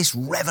me. Make this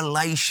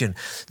revelation,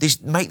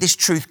 make this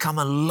truth come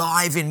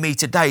alive in me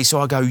today. So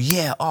I go,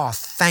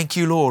 thank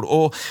you, Lord.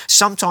 Or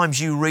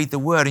sometimes you read the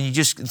Word and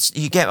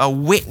you get a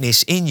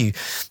witness in you,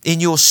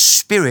 in your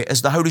spirit,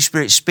 as the Holy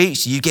Spirit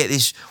speaks to you, you get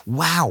this,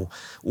 wow,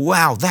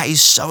 that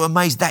is so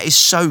amazing. That is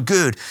so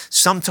good.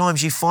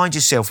 Sometimes you find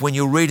yourself when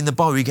you're reading the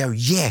Bible, you go,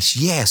 yes,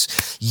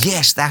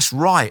 that's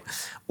right.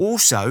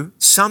 Also,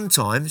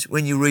 sometimes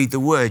when you read the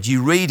Word,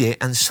 you read it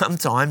and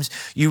sometimes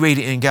you read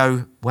it and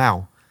go,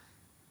 wow,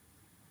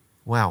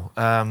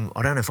 I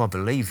don't know if I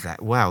believe that.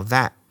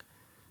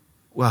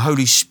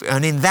 Holy Spirit.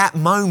 And in that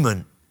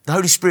moment, the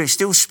Holy Spirit's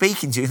still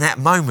speaking to you in that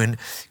moment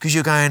because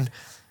you're going,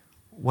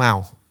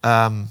 wow.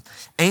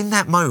 In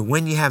that moment,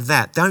 when you have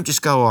that, don't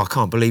just go, I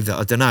can't believe that,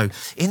 I don't know.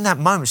 In that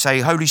moment,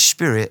 say, Holy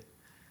Spirit,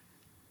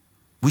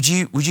 Would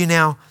you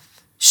now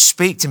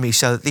speak to me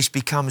so that this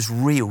becomes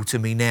real to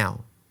me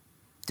now?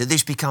 That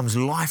this becomes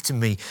life to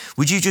me?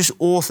 Would you just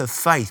author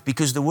faith?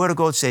 Because the Word of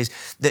God says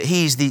that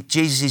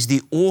Jesus is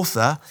the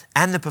author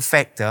and the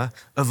perfecter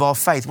of our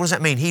faith. What does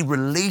that mean? He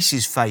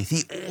releases faith.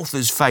 He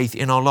authors faith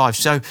in our lives.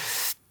 So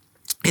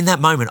in that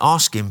moment,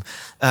 ask him,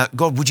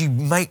 God, would you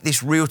make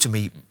this real to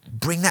me?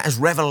 Bring that as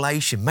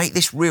revelation. Make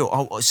this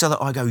real so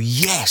that I go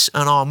yes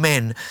and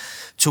amen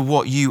to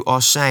what you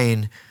are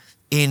saying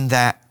in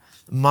that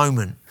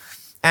moment.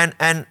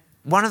 And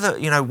one of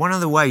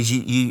the ways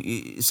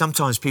you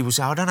sometimes people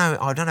say, I don't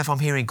know if I'm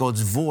hearing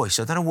God's voice.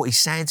 I don't know what he's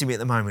saying to me at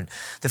the moment.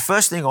 The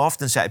first thing I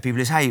often say to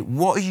people is, hey,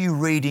 what are you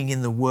reading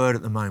in the Word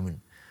at the moment?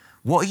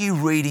 What are you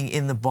reading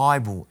in the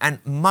Bible? And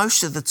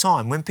most of the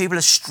time, when people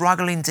are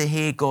struggling to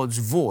hear God's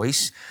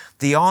voice,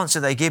 the answer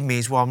they give me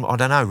is, well, I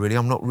don't know really.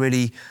 I'm not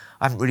really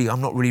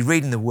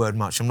reading the Word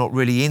much. I'm not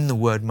really in the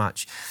Word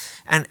much.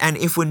 And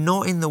if we're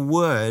not in the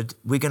Word,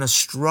 we're going to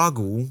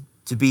struggle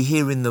to be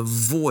hearing the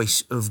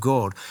voice of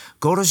God.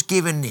 God has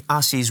given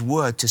us his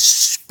word to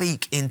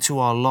speak into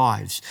our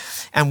lives.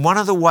 And one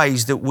of the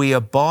ways that we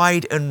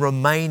abide and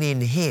remain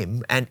in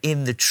him and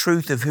in the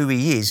truth of who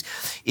he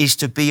is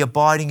to be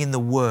abiding in the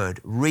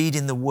word,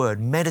 reading the word,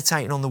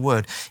 meditating on the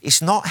word.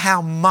 It's not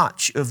how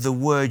much of the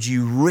word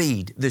you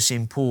read that's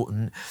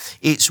important.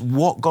 It's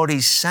what God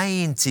is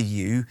saying to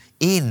you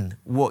in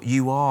what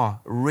you are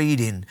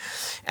reading.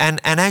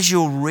 And as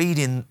you're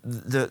reading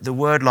the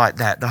word like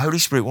that, the Holy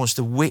Spirit wants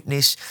to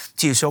witness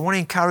to you. So I want to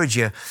encourage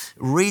you,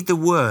 read the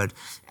word.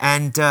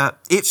 And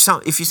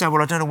if you say,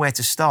 well, I don't know where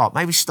to start,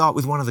 maybe start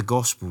with one of the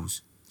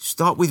Gospels.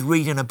 Start with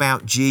reading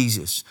about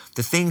Jesus,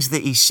 the things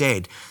that he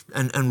said,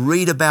 and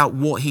read about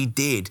what he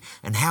did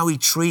and how he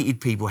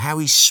treated people, how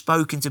he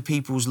spoke into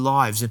people's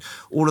lives and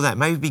all of that.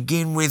 Maybe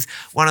begin with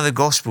one of the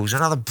Gospels.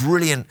 Another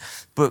brilliant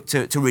book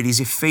to read is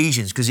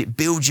Ephesians, because it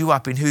builds you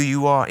up in who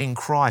you are in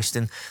Christ.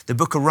 And the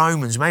book of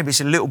Romans, maybe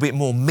it's a little bit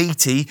more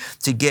meaty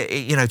to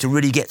to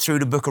really get through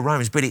the book of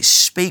Romans, but it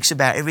speaks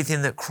about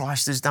everything that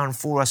Christ has done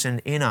for us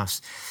and in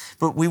us.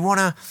 But we want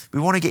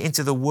to get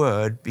into the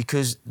Word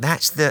because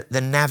that's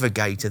the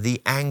navigator,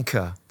 the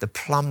anchor, the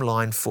plumb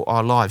line for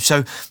our lives.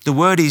 So the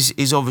Word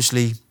is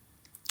obviously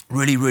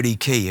really, really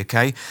key,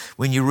 okay?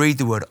 When you read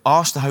the Word,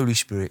 ask the Holy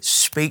Spirit,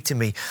 speak to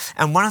me.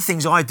 And one of the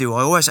things I do,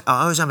 I always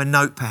have a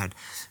notepad.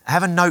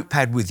 Have a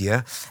notepad with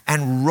you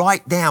and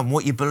write down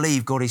what you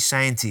believe God is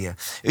saying to you.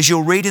 As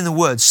you're reading the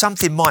word,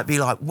 something might be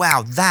like,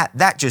 wow, that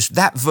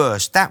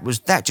verse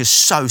just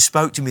so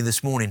spoke to me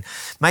this morning.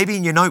 Maybe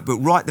in your notebook,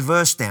 write the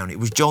verse down. It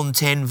was John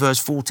 10 verse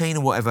 14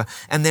 or whatever,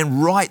 and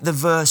then write the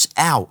verse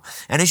out.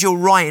 And as you're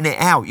writing it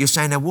out, you're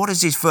saying, now what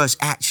does this verse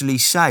actually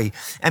say?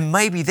 And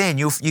maybe then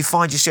you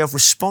find yourself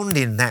responding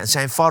to that and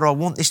saying, Father, I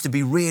want this to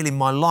be real in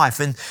my life.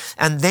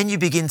 And then you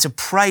begin to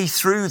pray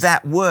through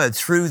that word,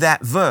 through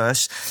that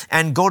verse,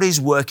 and God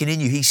is working in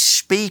you. He's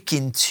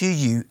speaking to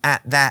you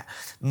at that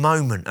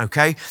moment,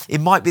 okay?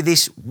 It might be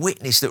this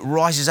witness that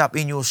rises up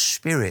in your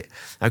spirit,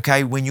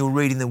 okay, when you're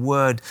reading the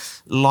word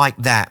like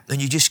that,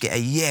 and you just get a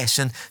yes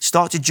and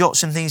start to jot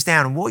some things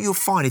down. And what you'll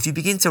find, if you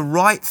begin to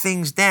write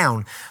things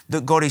down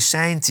that God is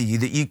saying to you,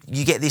 that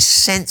you get this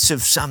sense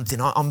of something.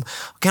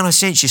 Can I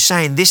sense you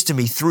saying this to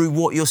me through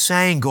what you're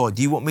saying, God?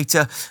 Do you want me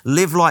to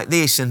live like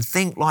this and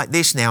think like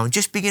this now? And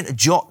just begin to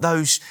jot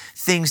those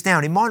things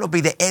down. It might not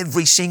be that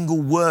every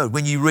single word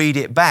when you read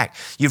it back,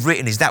 you've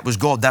written is that was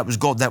God, that was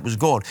God, that was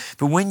God.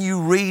 But when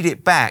you read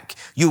it back,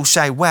 you'll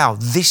say, wow,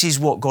 this is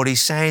what God is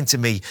saying to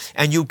me.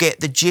 And you'll get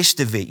the gist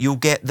of it. You'll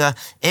get the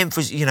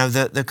emphasis,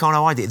 the kind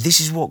of idea.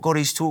 This is what God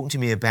is talking to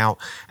me about.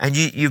 And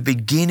you're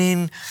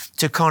beginning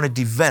to kind of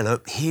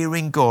develop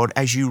hearing God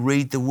as you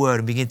read the word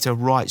and begin to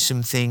write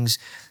some things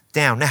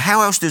down. Now,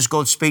 how else does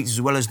God speak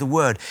as well as the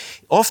word?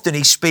 Often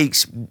he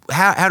speaks,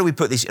 how do we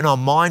put this, in our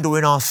mind or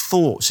in our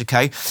thoughts,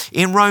 okay?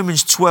 In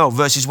Romans 12,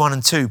 verses 1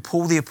 and 2,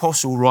 Paul the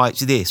Apostle writes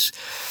this.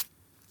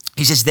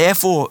 He says,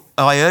 therefore,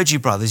 I urge you,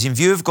 brothers, in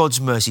view of God's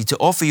mercy, to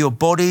offer your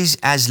bodies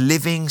as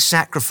living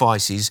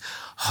sacrifices,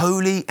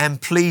 holy and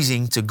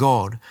pleasing to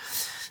God.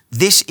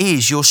 This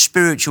is your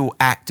spiritual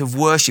act of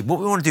worship. What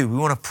we want to do, we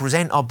want to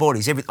present our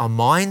bodies, our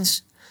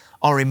minds,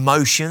 our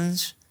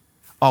emotions,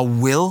 our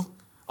will,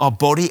 our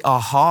body,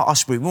 our heart, our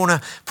spirit. We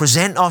want to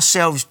present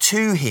ourselves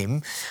to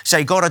him.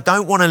 Say, God, I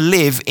don't want to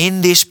live in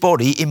this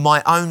body in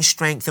my own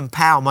strength and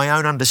power, my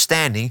own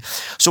understanding.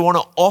 So I want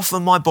to offer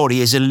my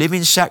body as a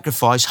living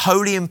sacrifice,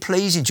 holy and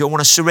pleasing to you. I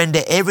want to surrender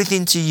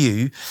everything to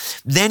you.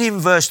 Then in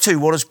verse 2,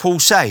 what does Paul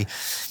say?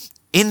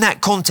 In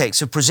that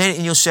context of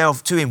presenting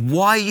yourself to him,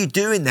 why are you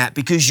doing that?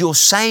 Because you're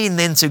saying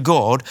then to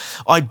God,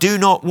 I do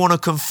not want to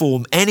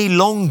conform any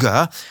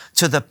longer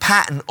to the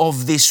pattern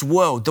of this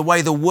world, the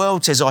way the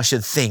world says I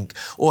should think,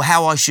 or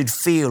how I should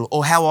feel,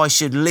 or how I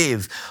should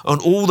live,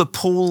 and all the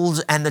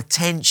pulls and the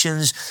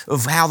tensions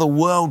of how the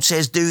world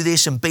says do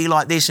this and be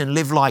like this and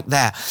live like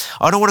that.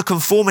 I don't want to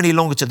conform any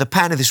longer to the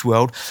pattern of this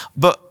world,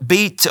 but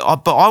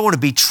I want to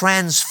be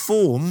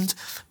transformed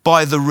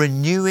by the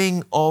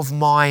renewing of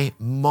my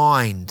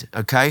mind,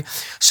 okay?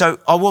 So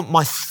I want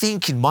my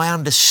thinking, my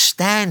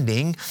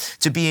understanding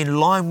to be in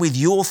line with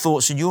your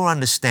thoughts and your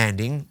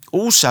understanding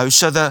also,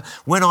 so that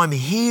when I'm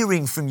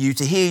hearing from you,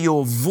 to hear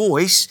your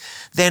voice,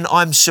 then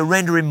I'm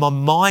surrendering my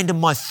mind and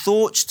my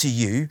thoughts to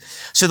you,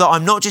 so that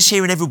I'm not just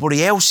hearing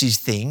everybody else's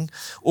thing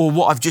or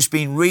what I've just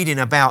been reading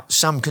about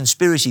some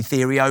conspiracy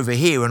theory over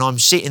here, and I'm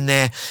sitting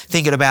there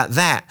thinking about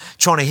that,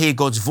 trying to hear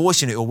God's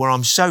voice in it all, where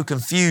I'm so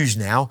confused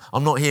now,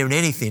 I'm not hearing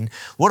anything.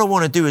 What I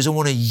want to do is I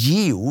want to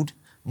yield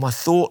my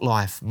thought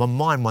life, my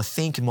mind, my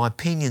thinking, my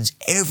opinions,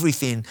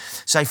 everything.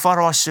 Say,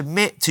 Father, I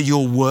submit to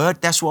your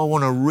word. That's why I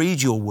want to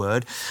read your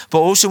word. But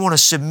I also want to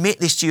submit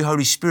this to you,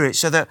 Holy Spirit,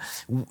 so that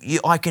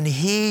I can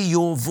hear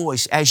your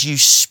voice as you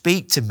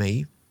speak to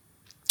me,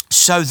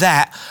 so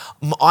that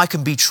I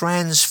can be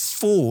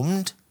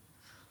transformed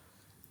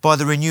by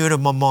the renewing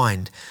of my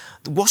mind.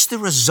 What's the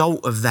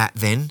result of that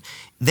then?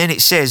 Then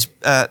it says,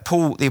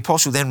 Paul, the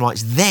apostle, then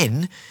writes,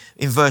 then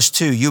in verse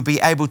 2, you'll be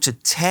able to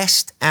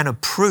test and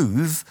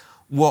approve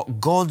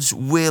what God's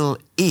will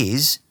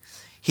is,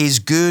 his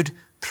good,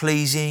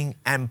 pleasing,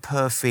 and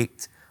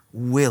perfect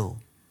will.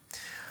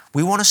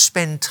 We want to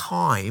spend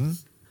time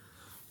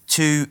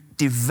to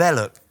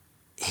develop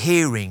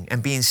hearing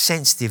and being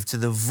sensitive to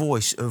the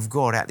voice of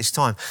God at this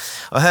time.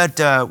 I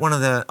heard one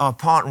of our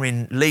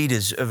partnering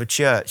leaders of a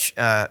church,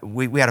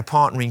 we had a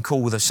partnering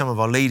call with some of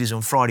our leaders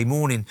on Friday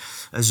morning,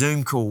 a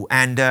Zoom call,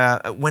 and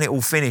when it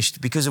all finished,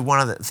 because of one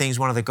of the things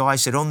one of the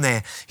guys said on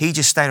there, he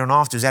just stayed on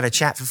afterwards, had a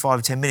chat for 5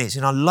 or 10 minutes,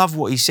 and I love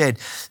what he said,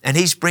 and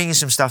he's bringing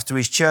some stuff to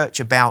his church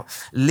about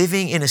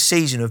living in a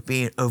season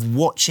of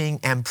watching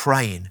and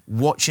praying,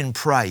 watch and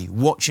pray,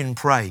 watch and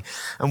pray.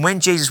 And when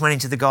Jesus went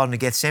into the Garden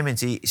of Gethsemane,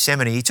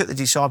 he took the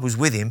disciples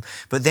with him,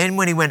 but then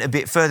when he went a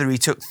bit further, he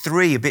took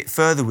 3 a bit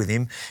further with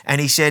him,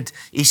 and he said,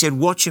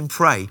 watch and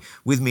pray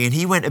with me. And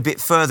he went a bit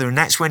further, and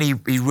that's when he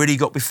really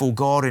got before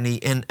God,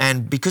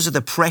 and because of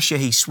the pressure,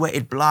 he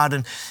sweated blood,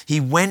 and he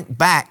went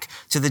back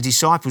to the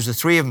disciples, the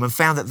 3 of them, and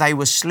found that they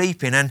were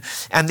sleeping. And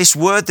this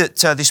word that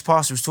this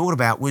pastor was talking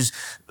about was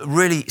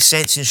really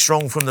sensing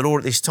strong from the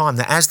Lord at this time,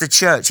 that as the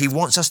church, he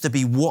wants us to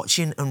be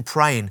watching and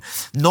praying,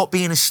 not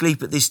being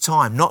asleep at this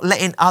time, not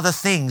letting other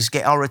things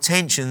get our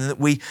attention, that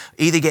we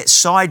either get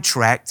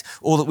sidetracked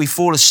or that we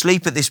fall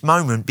asleep at this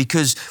moment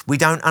because we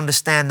don't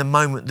understand the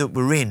moment that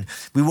we're in.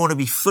 We want to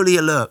be fully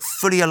alert,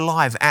 fully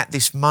alive at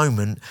this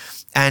moment,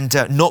 and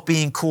not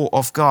being caught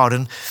off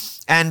guard.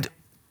 And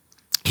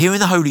hearing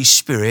the Holy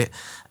Spirit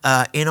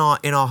in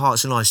our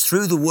hearts and lives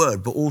through the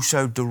word, but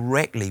also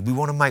directly. We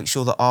want to make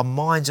sure that our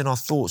minds and our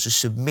thoughts are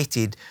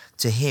submitted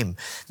to him.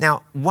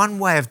 Now, one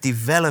way of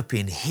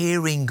developing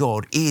hearing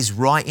God is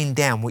writing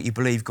down what you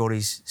believe God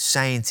is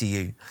saying to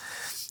you.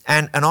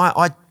 And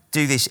I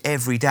do this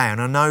every day,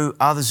 and I know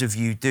others of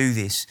you do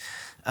this.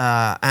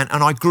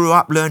 And I grew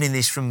up learning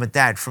this from my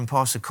dad, from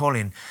Pastor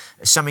Colin,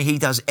 something he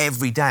does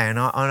every day.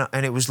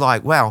 And it was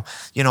like, well,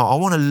 I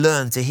want to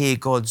learn to hear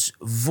God's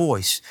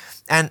voice.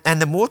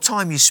 And the more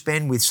time you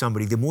spend with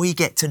somebody, the more you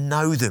get to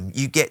know them.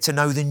 You get to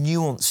know the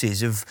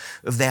nuances of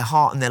their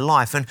heart and their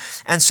life.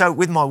 And so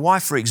with my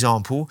wife, for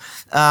example,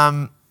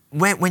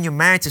 when you're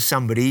married to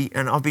somebody,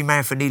 and I've been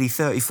married for nearly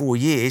 34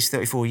 years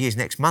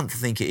next month, I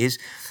think it is,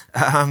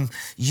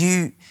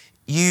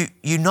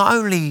 you not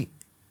only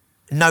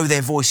know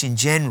their voice in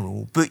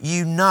general, but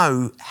you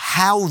know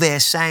how they're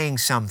saying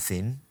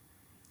something,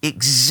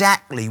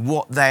 exactly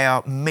what they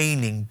are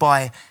meaning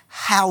by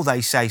how they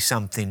say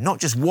something, not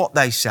just what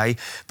they say,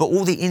 but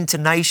all the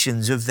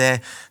intonations of their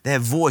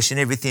voice and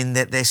everything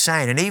that they're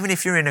saying. And even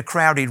if you're in a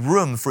crowded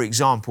room, for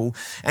example,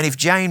 and if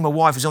Jane, my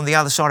wife, is on the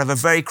other side of a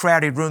very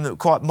crowded room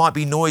that might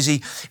be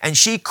noisy, and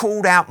she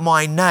called out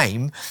my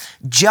name,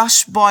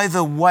 just by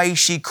the way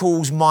she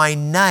calls my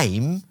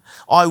name,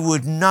 I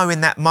would know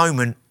in that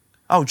moment,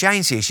 oh,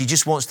 Jane's here, she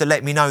just wants to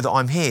let me know that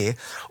I'm here.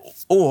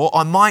 Or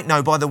I might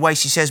know by the way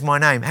she says my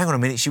name, hang on a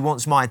minute, she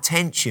wants my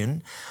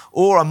attention.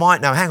 Or I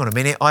might know, hang on a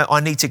minute, I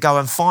need to go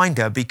and find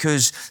her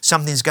because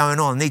something's going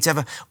on. I need to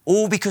have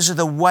all because of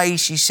the way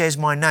she says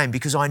my name,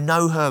 because I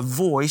know her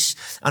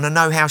voice and I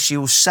know how she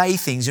will say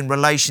things in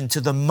relation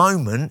to the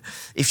moment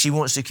if she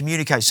wants to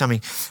communicate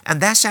something. And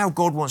that's how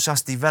God wants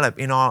us to develop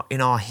in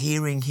our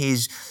hearing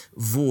his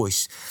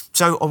voice.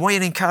 So I want you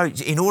to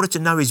encourage, in order to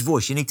know his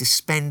voice, you need to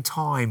spend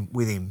time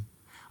with him.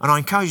 And I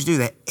encourage you to do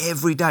that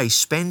every day.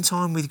 Spend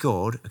time with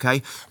God,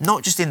 okay?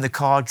 Not just in the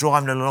car,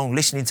 driving along,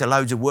 listening to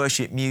loads of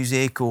worship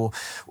music or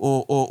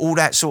all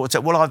that sort of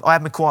stuff. Well, I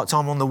have my quiet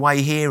time on the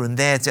way here and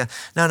there.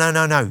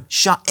 No.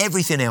 Shut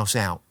everything else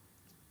out.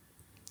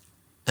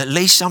 At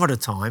least some of the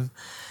time.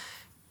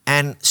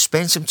 And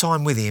spend some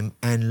time with him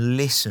and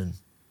listen.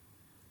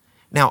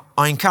 Now,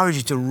 I encourage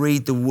you to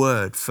read the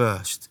word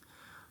first.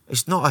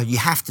 It's not you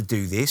have to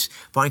do this,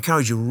 but I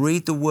encourage you,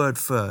 read the word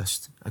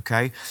first,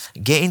 okay?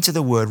 Get into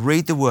the word,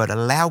 read the word,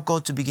 allow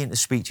God to begin to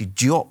speak to you.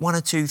 Jot one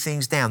or two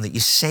things down that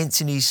you're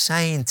sensing he's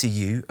saying to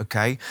you,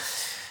 okay?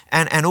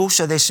 And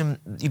also there's some,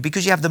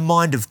 because you have the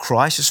mind of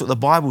Christ, that's what the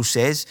Bible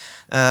says,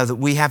 that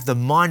we have the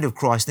mind of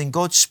Christ, then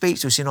God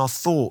speaks to us in our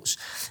thoughts.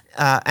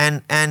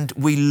 And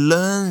we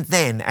learn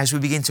then, as we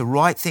begin to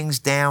write things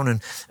down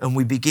and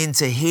we begin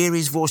to hear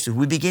his voice,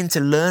 we begin to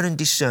learn and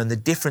discern the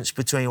difference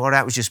between, well,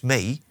 that was just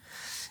me,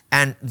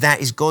 and that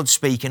is God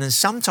speaking. And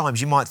sometimes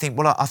you might think,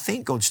 well, I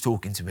think God's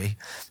talking to me.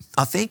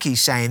 I think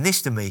he's saying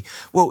this to me.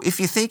 Well, if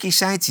you think he's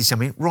saying to you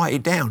something, write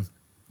it down.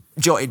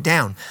 Jot it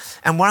down.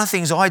 And one of the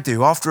things I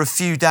do after a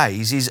few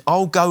days is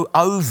I'll go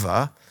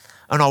over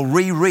and I'll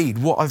reread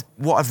what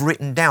I've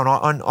written down.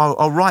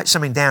 I'll write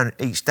something down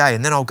each day,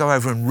 and then I'll go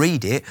over and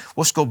read it.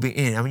 What's God been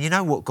in? I mean, you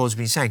know what God's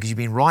been saying because you've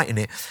been writing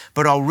it,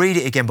 but I'll read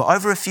it again. But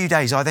over a few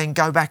days, I then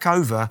go back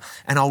over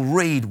and I'll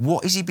read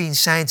what has he been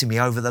saying to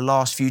me over the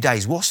last few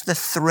days? What's the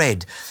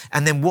thread?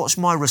 And then what's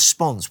my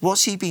response?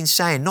 What's he been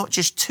saying, not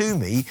just to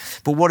me,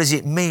 but what does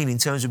it mean in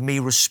terms of me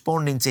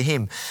responding to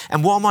him?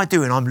 And what am I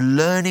doing? I'm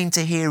learning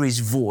to hear his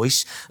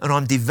voice, and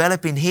I'm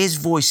developing his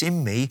voice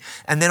in me,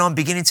 and then I'm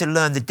beginning to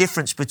learn the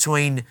difference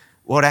between,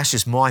 well, that's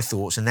just my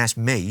thoughts and that's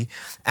me,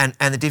 and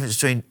the difference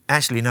between,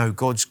 actually, no,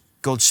 God's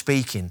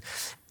speaking.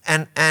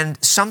 And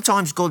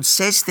sometimes God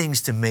says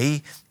things to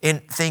me in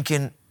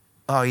thinking,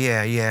 oh,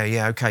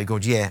 yeah, okay,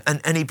 God, yeah.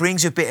 And he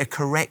brings a bit of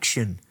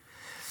correction.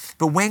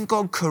 But when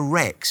God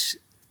corrects,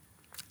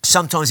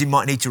 sometimes he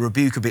might need to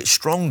rebuke a bit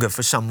stronger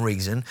for some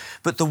reason,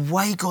 but the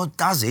way God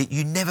does it,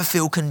 you never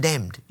feel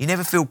condemned. You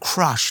never feel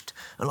crushed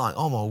and like,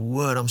 oh my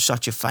word, I'm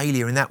such a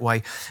failure in that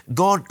way.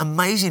 God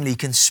amazingly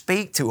can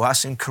speak to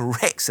us and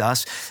corrects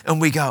us, and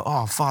we go,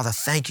 oh Father,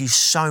 thank you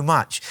so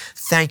much.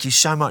 Thank you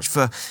so much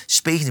for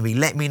speaking to me.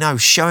 Let me know,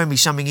 showing me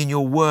something in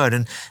your word.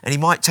 And he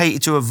might take you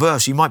to a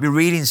verse. You might be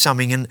reading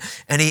something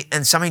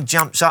and something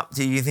jumps up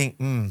to you. You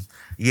think,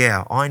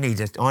 yeah, I need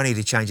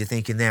a change of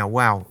thinking now.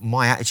 Wow,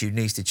 my attitude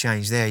needs to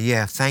change there.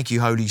 Yeah, thank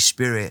you, Holy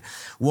Spirit.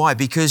 Why?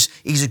 Because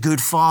he's a good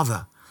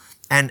Father.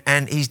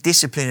 And he's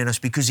disciplining us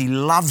because he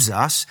loves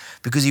us,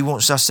 because he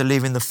wants us to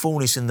live in the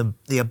fullness and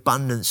the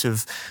abundance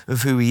of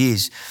who he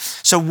is.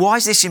 So why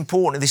is this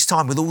important at this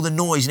time with all the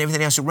noise and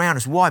everything else around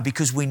us? Why?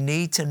 Because we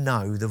need to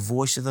know the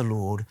voice of the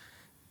Lord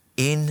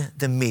in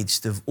the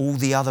midst of all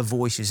the other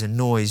voices and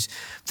noise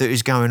that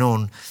is going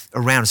on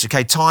around us.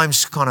 Okay,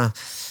 time's kind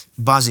of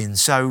buzzing.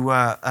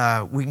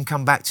 So we can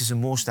come back to some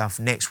more stuff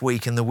next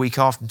week and the week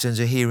after in terms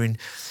of hearing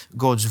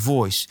God's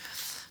voice.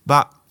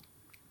 But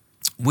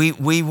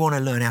we want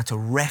to learn how to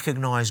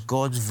recognize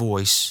God's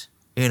voice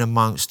in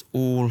amongst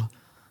all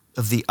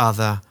of the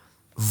other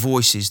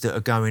voices that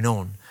are going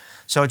on.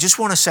 So I just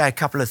want to say a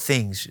couple of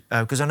things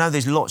because I know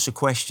there's lots of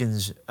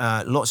questions,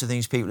 lots of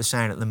things people are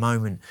saying at the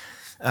moment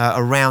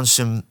around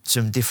some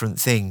different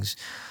things.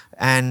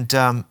 And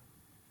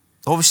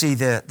obviously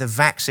the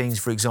vaccines,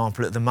 for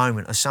example, at the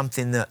moment are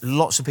something that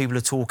lots of people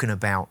are talking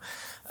about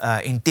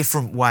in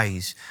different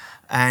ways.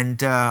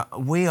 And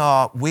we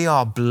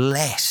are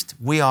blessed.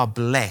 We are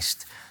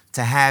blessed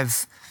to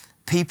have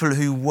people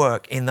who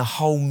work in the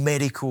whole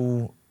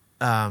medical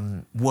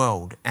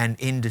world and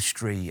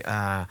industry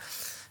and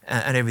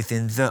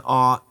everything that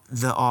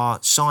are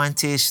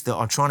scientists that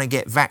are trying to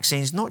get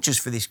vaccines, not just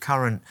for this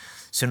current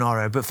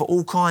scenario, but for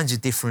all kinds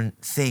of different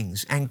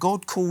things. And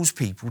God calls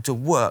people to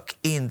work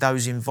in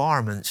those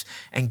environments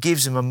and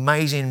gives them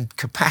amazing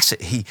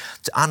capacity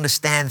to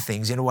understand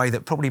things in a way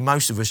that probably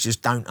most of us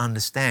just don't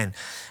understand.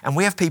 And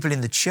we have people in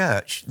the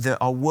church that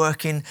are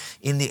working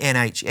in the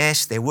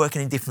NHS, they're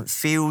working in different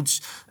fields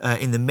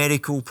in the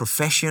medical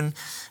profession.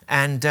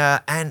 And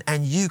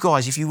you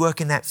guys, if you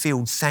work in that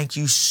field, thank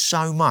you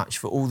so much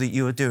for all that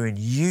you are doing.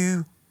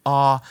 You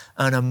are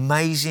an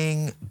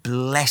amazing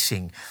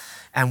blessing.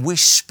 And we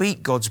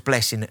speak God's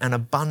blessing and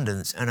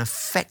abundance and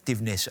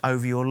effectiveness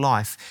over your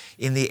life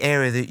in the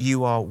area that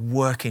you are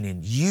working in.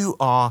 You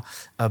are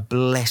a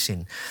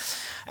blessing.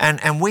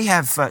 And we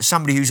have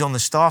somebody who's on the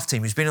staff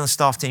team, who's been on the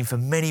staff team for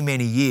many,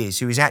 many years,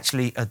 who is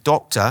actually a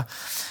doctor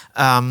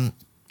I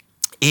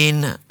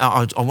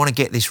want to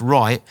get this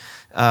right,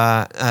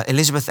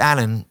 Elizabeth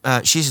Allen,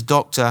 she's a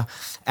doctor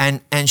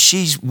and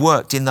she's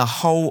worked in the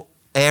whole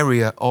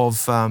area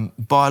of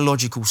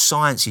biological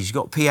sciences. She's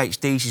got a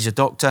PhD, she's a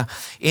doctor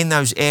in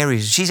those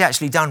areas. She's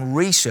actually done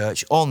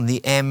research on the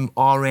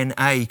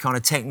mRNA kind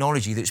of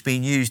technology that's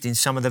been used in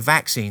some of the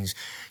vaccines.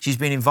 She's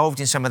been involved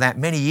in some of that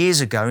many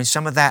years ago, in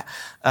some of that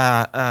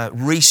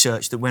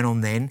research that went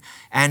on then.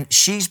 And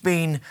she's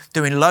been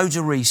doing loads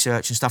of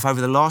research and stuff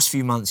over the last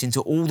few months into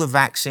all the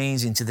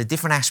vaccines, into the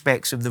different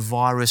aspects of the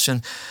virus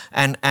and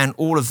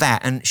all of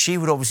that. And she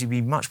would obviously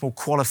be much more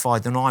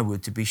qualified than I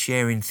would to be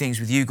sharing things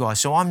with you guys.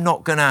 So I'm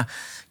not going to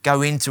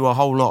go into a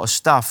whole lot of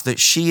stuff that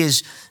she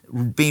has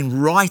been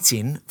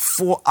writing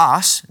for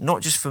us,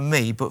 not just for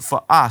me, but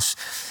for us.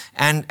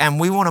 And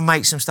we want to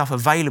make some stuff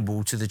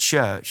available to the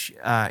church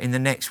in the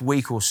next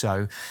week or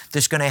so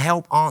that's going to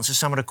help answer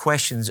some of the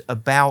questions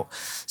about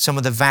some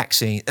of the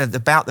vaccine,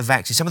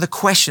 some of the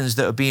questions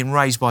that are being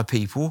raised by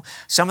people,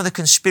 some of the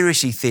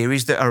conspiracy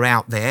theories that are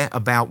out there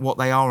about what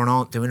they are and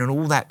aren't doing and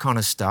all that kind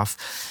of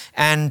stuff.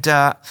 And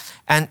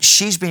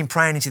she's been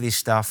praying into this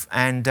stuff,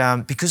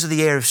 and because of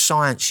the area of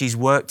science she's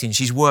worked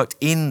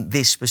in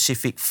this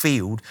specific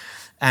field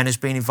and has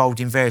been involved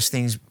in various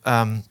things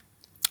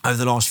over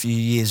the last few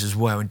years as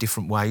well in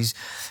different ways.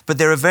 But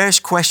there are various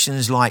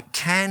questions like,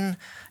 can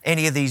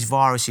any of these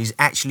viruses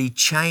actually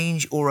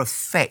change or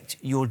affect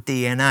your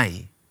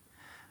DNA?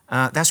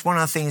 That's one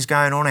of the things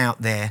going on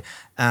out there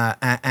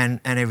and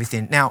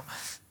everything. Now,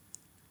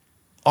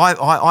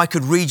 I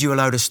could read you a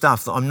load of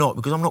stuff that I'm not,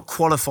 because I'm not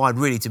qualified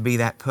really to be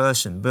that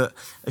person. But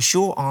a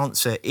short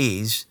answer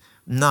is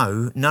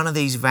no, none of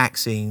these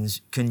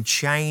vaccines can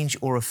change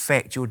or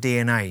affect your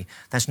DNA.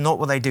 That's not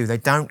what they do. They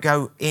don't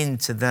go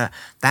into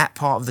that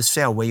part of the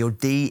cell where your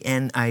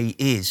DNA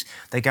is.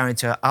 They go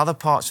into other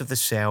parts of the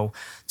cell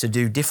to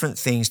do different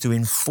things, to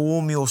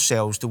inform your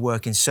cells to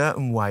work in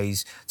certain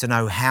ways, to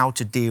know how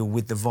to deal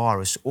with the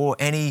virus or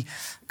any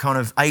kind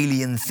of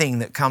alien thing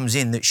that comes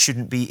in that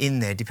shouldn't be in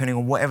there, depending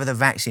on whatever the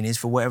vaccine is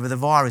for whatever the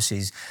virus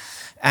is.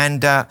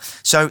 And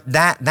so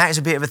that is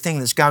a bit of a thing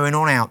that's going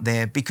on out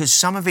there, because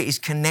some of it is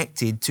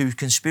connected to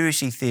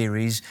conspiracy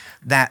theories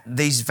that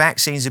these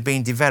vaccines are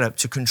being developed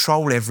to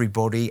control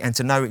everybody and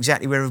to know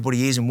exactly where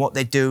everybody is and what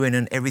they're doing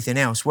and everything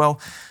else. Well,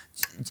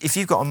 if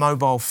you've got a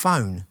mobile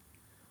phone,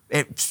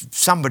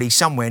 somebody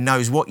somewhere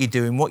knows what you're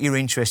doing, what you're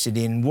interested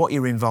in, what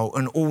you're involved,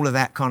 and all of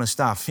that kind of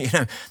stuff. You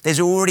know,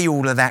 there's already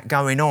all of that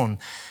going on,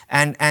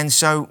 and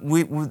so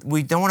we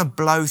don't want to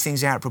blow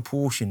things out of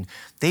proportion.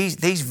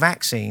 These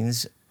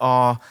vaccines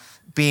are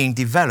being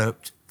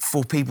developed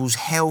for people's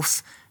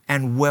health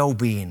and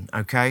well-being.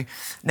 Okay,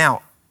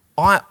 now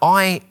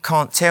I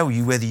can't tell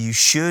you whether you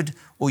should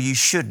or you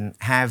shouldn't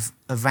have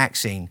a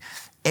vaccine.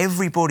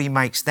 Everybody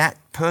makes that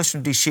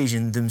personal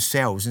decision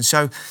themselves. And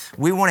so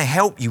we want to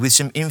help you with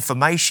some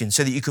information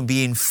so that you can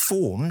be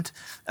informed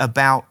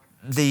about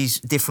these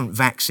different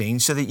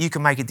vaccines, so that you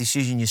can make a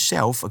decision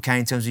yourself, okay,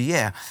 in terms of,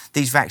 yeah,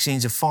 these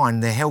vaccines are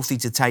fine, they're healthy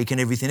to take and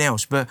everything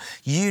else, but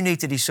you need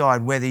to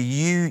decide whether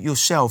you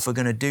yourself are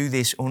going to do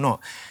this or not.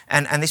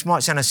 And this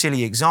might sound a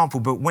silly example,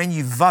 but when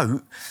you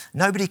vote,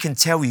 nobody can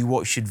tell you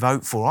what you should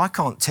vote for. I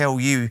can't tell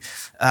you,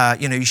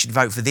 you should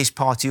vote for this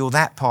party or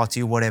that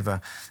party or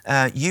whatever.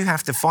 You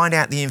have to find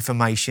out the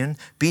information,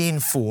 be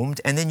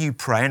informed, and then you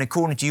pray, and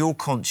according to your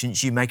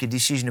conscience, you make a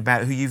decision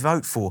about who you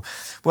vote for.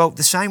 Well,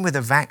 the same with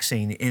a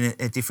vaccine in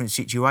a different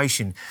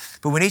situation.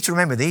 But we need to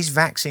remember these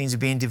vaccines are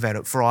being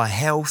developed for our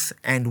health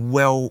and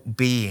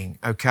well-being,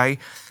 okay?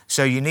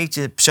 So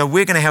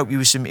we're going to help you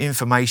with some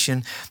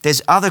information.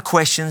 There's other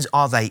questions.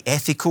 Are they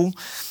ethical?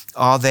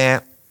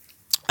 Can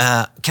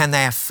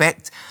they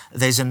affect?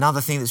 There's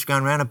another thing that's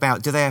going around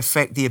about, do they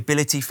affect the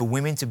ability for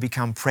women to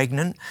become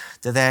pregnant?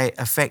 Do they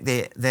affect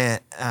their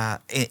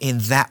in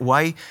that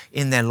way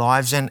in their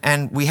lives?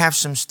 And we have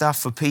some stuff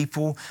for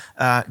people.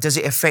 Does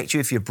it affect you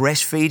if you're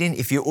breastfeeding?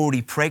 If you're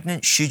already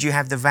pregnant, should you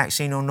have the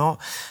vaccine or not?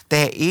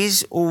 There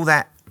is all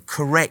that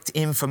correct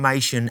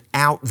information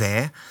out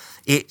there.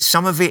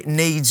 Some of it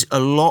needs a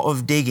lot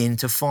of digging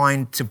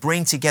to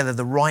bring together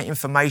the right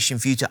information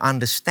for you to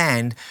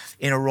understand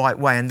in a right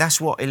way. And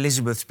that's what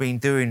Elizabeth's been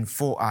doing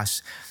for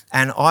us.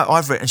 And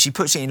I've written, and she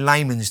puts it in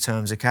layman's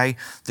terms, okay,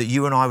 that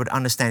you and I would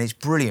understand. It's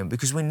brilliant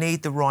because we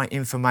need the right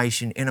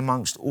information in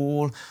amongst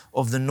all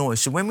of the noise.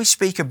 So when we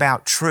speak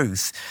about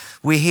truth,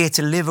 we're here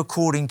to live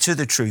according to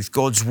the truth,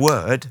 God's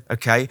word,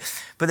 okay?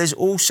 But there's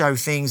also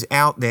things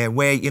out there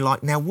where you're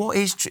like, now what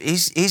is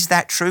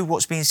that true?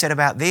 What's being said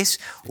about this?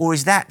 Or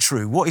is that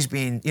true? What is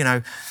being,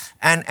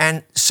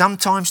 and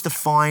sometimes to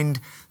find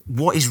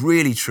what is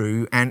really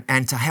true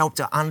and to help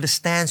to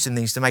understand some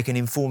things, to make an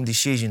informed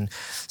decision.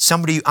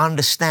 Somebody who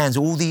understands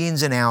all the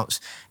ins and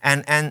outs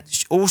and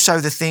also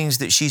the things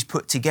that she's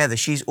put together.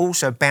 She's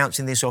also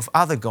bouncing this off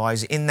other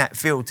guys in that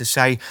field to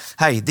say,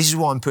 hey, this is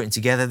what I'm putting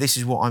together. This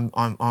is what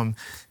I'm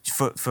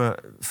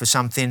for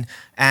something.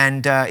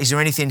 And is there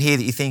anything here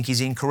that you think is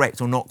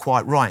incorrect or not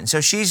quite right? And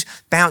so she's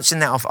bouncing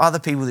that off other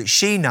people that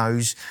she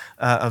knows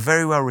are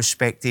very well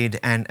respected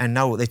and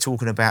know what they're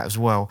talking about as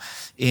well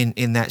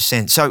in that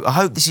sense. So I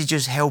hope this is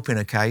just helping,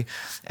 okay?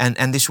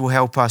 And this will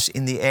help us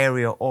in the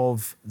area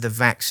of the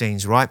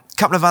vaccines, right? A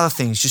couple of other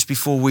things just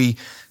before we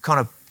kind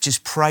of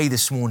just pray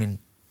this morning.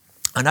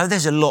 I know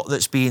there's a lot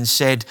that's being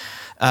said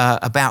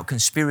about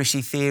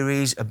conspiracy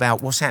theories,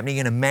 about what's happening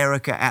in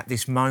America at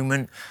this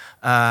moment,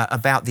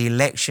 about the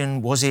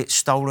election, was it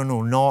stolen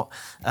or not,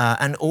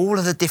 and all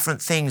of the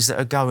different things that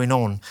are going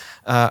on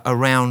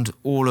around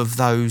all of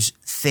those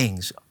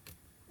things.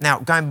 Now,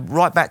 going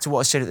right back to what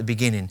I said at the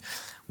beginning,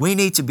 we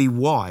need to be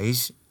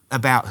wise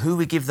about who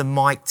we give the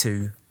mic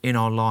to in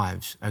our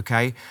lives,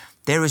 okay?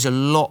 There is a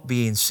lot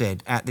being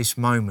said at this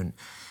moment.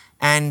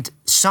 And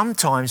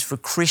sometimes for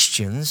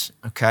Christians,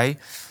 okay,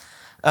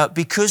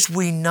 because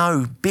we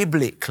know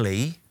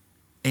biblically,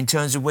 in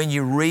terms of when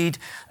you read,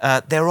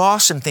 there are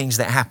some things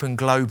that happen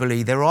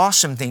globally. There are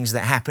some things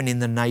that happen in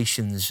the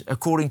nations,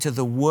 according to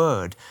the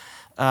Word,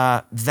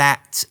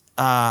 that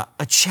are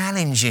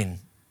challenging.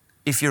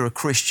 If you're a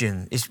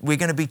Christian, we're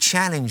going to be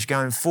challenged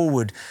going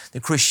forward,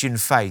 the Christian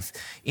faith,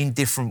 in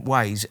different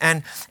ways.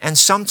 And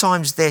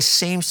sometimes there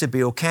seems to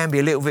be, or can be,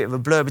 a little bit of a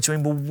blur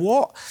between, well,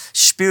 what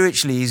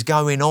spiritually is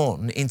going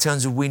on in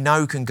terms of we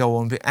know can go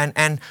on,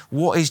 and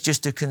what is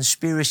just a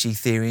conspiracy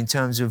theory in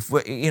terms of,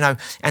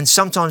 and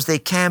sometimes there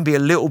can be a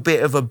little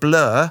bit of a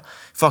blur,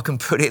 if I can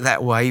put it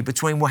that way,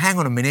 between, well, hang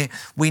on a minute,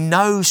 we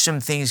know some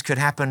things could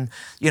happen,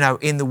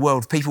 in the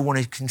world. People want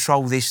to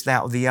control this,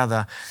 that, or the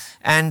other.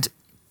 And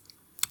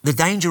the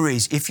danger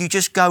is, if you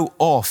just go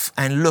off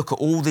and look at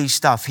all these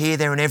stuff here,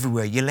 there and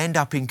everywhere, you'll end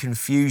up in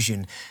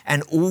confusion,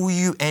 and all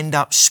you end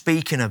up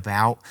speaking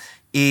about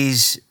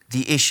is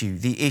the issue,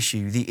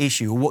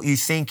 or what you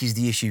think is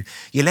the issue.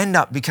 You'll end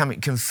up becoming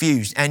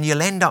confused, and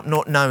you'll end up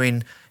not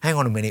knowing, hang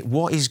on a minute,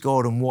 what is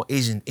God and what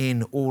isn't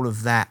in all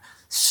of that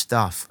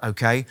stuff,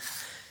 okay?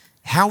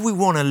 How we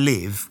want to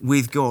live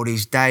with God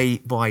is day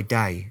by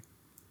day.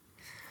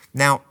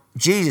 Now,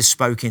 Jesus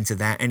spoke into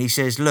that, and he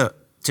says, look,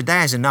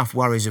 today has enough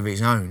worries of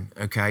its own,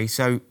 okay?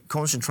 So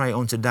concentrate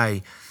on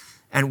today.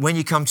 And when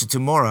you come to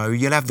tomorrow,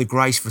 you'll have the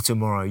grace for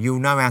tomorrow. You'll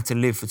know how to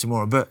live for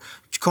tomorrow. But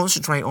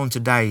concentrate on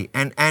today.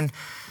 And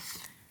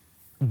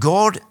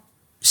God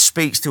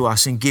speaks to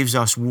us and gives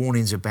us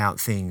warnings about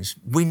things.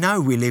 We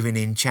know we're living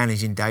in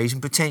challenging days, and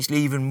potentially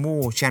even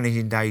more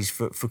challenging days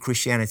for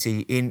Christianity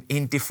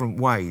in different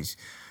ways,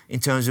 in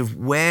terms of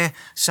where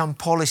some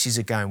policies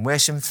are going, where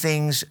some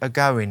things are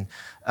going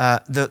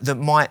that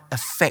might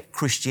affect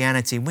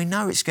Christianity. We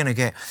know it's going to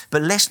get,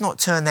 but let's not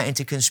turn that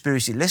into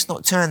conspiracy. Let's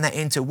not turn that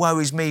into woe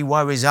is me,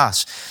 woe is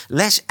us.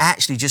 Let's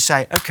actually just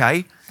say,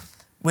 okay,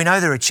 we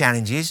know there are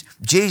challenges.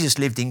 Jesus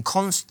lived in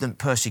constant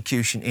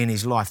persecution in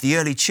his life. The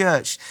early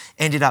church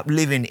ended up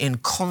living in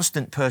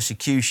constant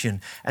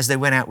persecution as they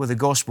went out with the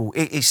gospel.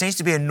 It seems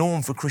to be a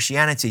norm for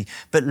Christianity,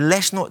 but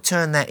let's not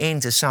turn that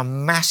into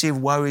some massive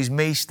woe is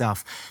me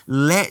stuff.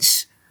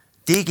 Let's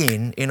dig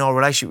in our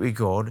relationship with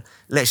God.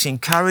 Let's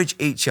encourage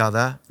each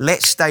other.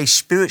 Let's stay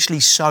spiritually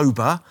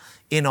sober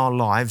in our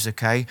lives,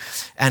 okay?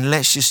 And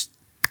let's just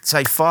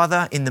say,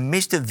 Father, in the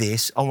midst of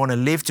this, I want to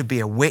live to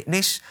be a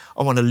witness.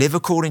 I want to live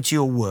according to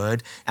your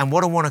word. And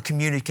what I want to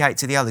communicate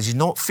to the others is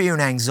not fear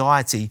and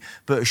anxiety,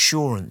 but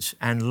assurance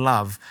and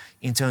love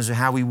in terms of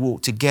how we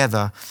walk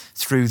together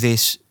through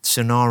this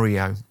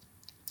scenario.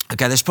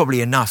 Okay, that's probably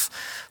enough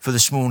for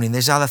this morning.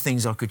 There's other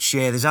things I could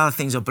share. There's other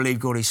things I believe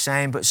God is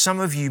saying. But some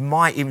of you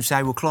might even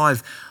say, well,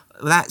 Clive,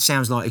 that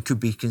sounds like it could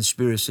be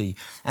conspiracy.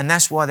 And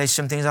that's why there's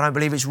some things I don't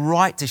believe it's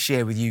right to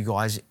share with you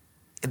guys.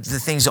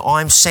 The things that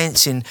I'm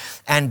sensing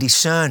and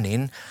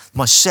discerning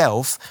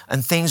myself,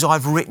 and things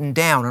I've written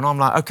down, and I'm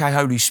like, okay,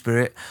 Holy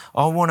Spirit,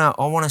 I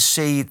wanna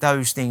see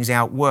those things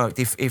outworked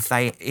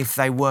if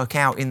they work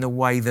out in the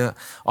way that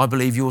I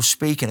believe you're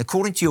speaking,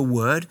 according to your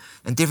word,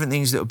 and different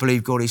things that I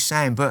believe God is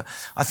saying. But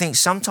I think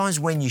sometimes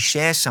when you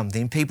share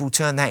something, people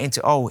turn that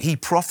into, oh, he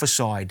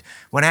prophesied,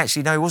 when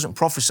actually, no, he wasn't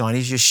prophesying,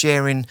 he's just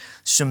sharing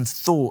some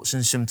thoughts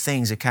and some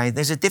things, okay?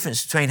 There's a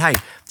difference between, hey,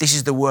 this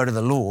is the word of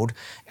the Lord,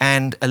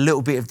 and a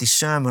little bit of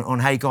discernment on,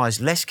 hey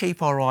guys, let's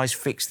keep our eyes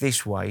fixed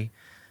this way,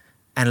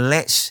 and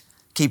let's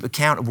keep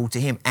accountable to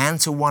him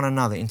and to one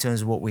another in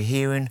terms of what we're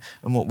hearing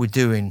and what we're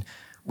doing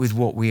with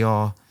what we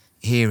are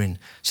hearing.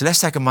 So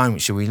let's take a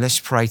moment, shall we? Let's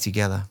pray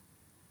together.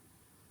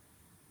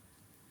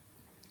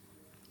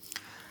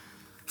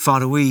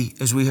 Father,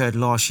 as we heard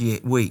last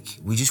week,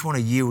 we just want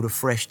to yield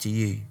afresh to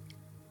you.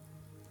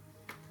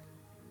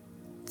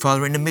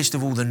 Father, in the midst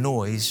of all the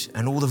noise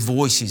and all the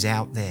voices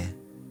out there,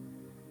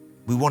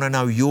 we want to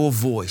know your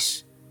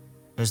voice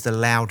as the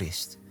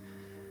loudest.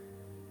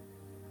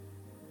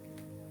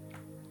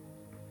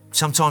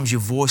 Sometimes your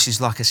voice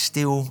is like a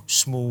still,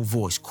 small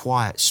voice,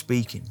 quiet,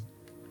 speaking.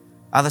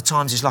 Other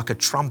times it's like a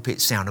trumpet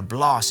sound, a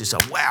blast. It's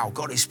like, wow,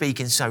 God is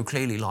speaking so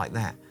clearly like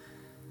that.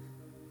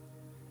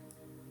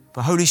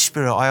 But Holy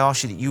Spirit, I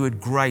ask you that you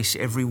would grace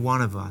every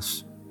one of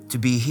us to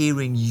be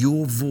hearing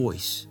your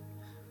voice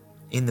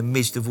in the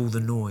midst of all the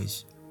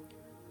noise.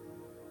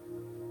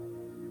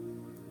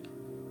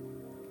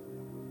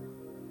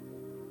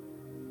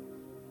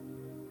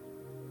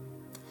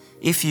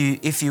 If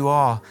you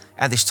are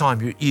at this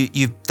time,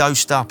 you've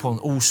dosed up on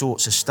all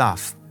sorts of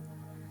stuff,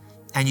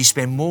 and you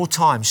spend more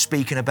time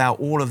speaking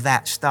about all of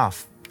that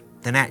stuff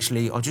than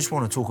actually, I just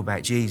want to talk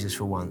about Jesus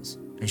for once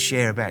and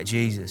share about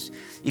Jesus.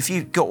 If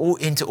you've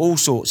got into all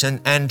sorts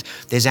and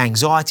there's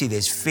anxiety,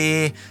 there's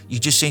fear, you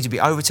just seem to be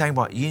overtaken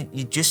by it,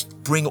 you just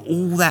bring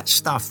all that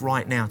stuff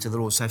right now to the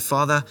Lord. Say,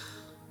 Father,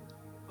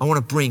 I want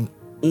to bring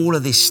all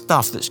of this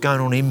stuff that's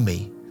going on in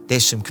me.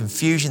 There's some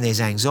confusion,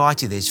 there's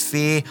anxiety, there's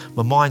fear,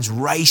 my mind's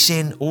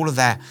racing, all of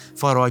that.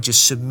 Father, I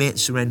just submit,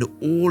 surrender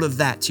all of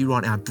that to you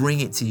right now. I bring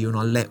it to you and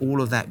I let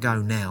all of that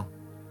go now.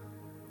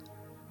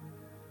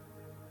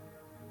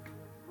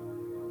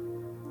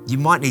 You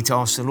might need to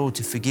ask the Lord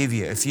to forgive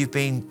you if you've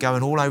been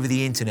going all over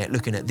the internet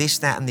looking at this,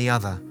 that and the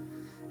other,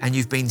 and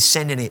you've been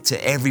sending it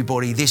to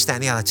everybody, this, that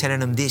and the other, telling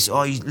them this,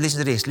 oh, you listen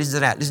to this, listen to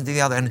that, listen to the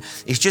other, and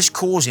it's just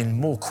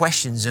causing more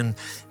questions and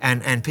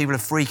people are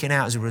freaking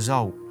out as a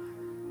result.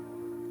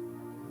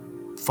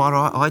 Father,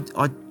 I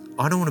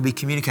don't want to be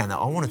communicating that.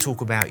 I want to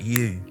talk about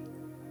you.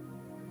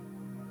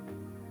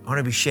 I want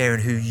to be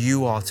sharing who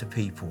you are to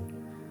people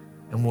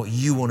and what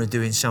you want to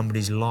do in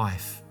somebody's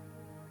life.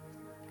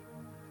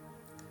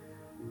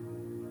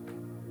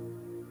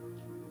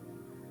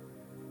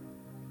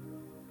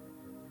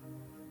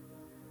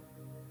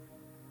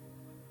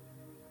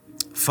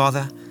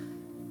 Father,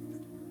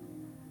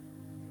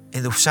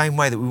 in the same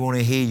way that we want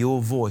to hear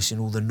your voice in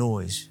all the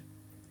noise,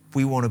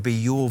 we want to be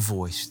your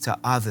voice to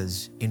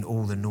others in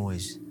all the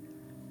noise.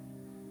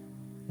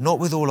 Not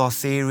with all our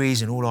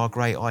theories and all our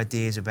great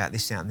ideas about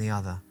this, that and the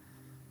other.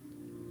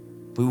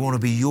 We want to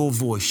be your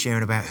voice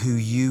sharing about who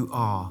you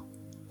are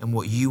and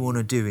what you want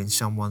to do in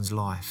someone's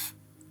life.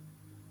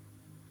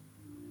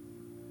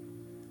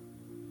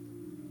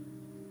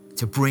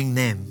 To bring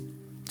them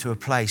to a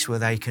place where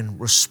they can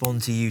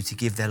respond to you, to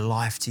give their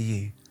life to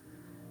you.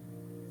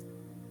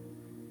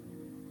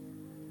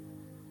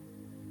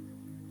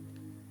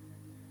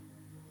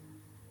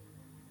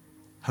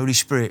 Holy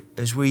Spirit,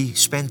 as we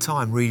spend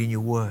time reading your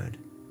word,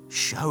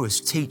 show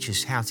us, teach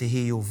us how to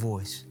hear your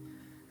voice,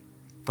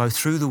 both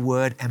through the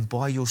word and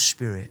by your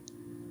Spirit.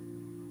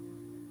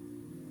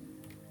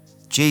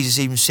 Jesus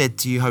even said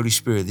to you, Holy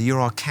Spirit, that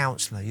you're our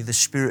counselor, you're the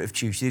Spirit of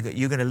truth.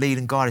 You're going to lead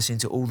and guide us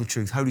into all the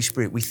truth. Holy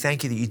Spirit, we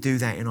thank you that you do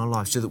that in our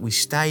lives so that we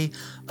stay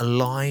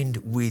aligned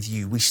with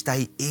you. We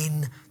stay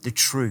in the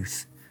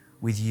truth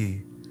with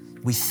you.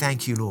 We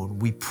thank you,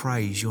 Lord. We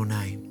praise your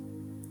name.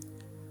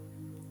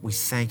 We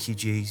thank you,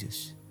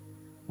 Jesus.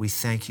 We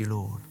thank you,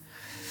 Lord.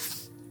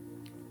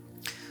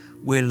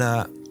 We'll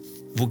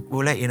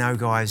let you know,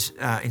 guys,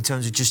 in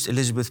terms of just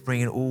Elizabeth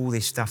bringing all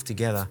this stuff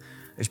together.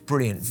 It's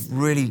brilliant,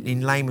 really,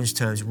 in layman's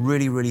terms,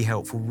 really, really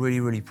helpful, really,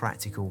 really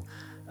practical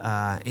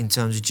in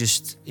terms of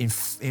just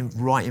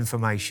right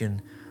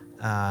information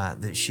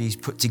that she's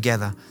put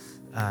together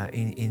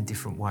in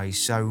different ways.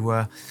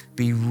 So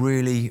be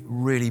really,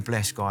 really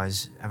blessed,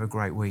 guys. Have a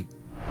great week.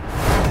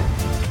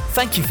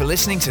 Thank you for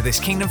listening to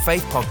this Kingdom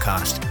Faith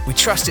podcast. We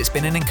trust it's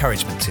been an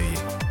encouragement to you.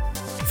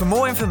 For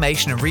more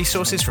information and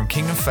resources from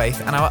Kingdom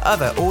Faith and our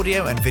other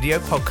audio and video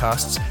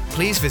podcasts,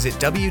 please visit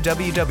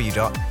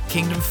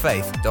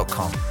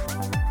www.kingdomfaith.com.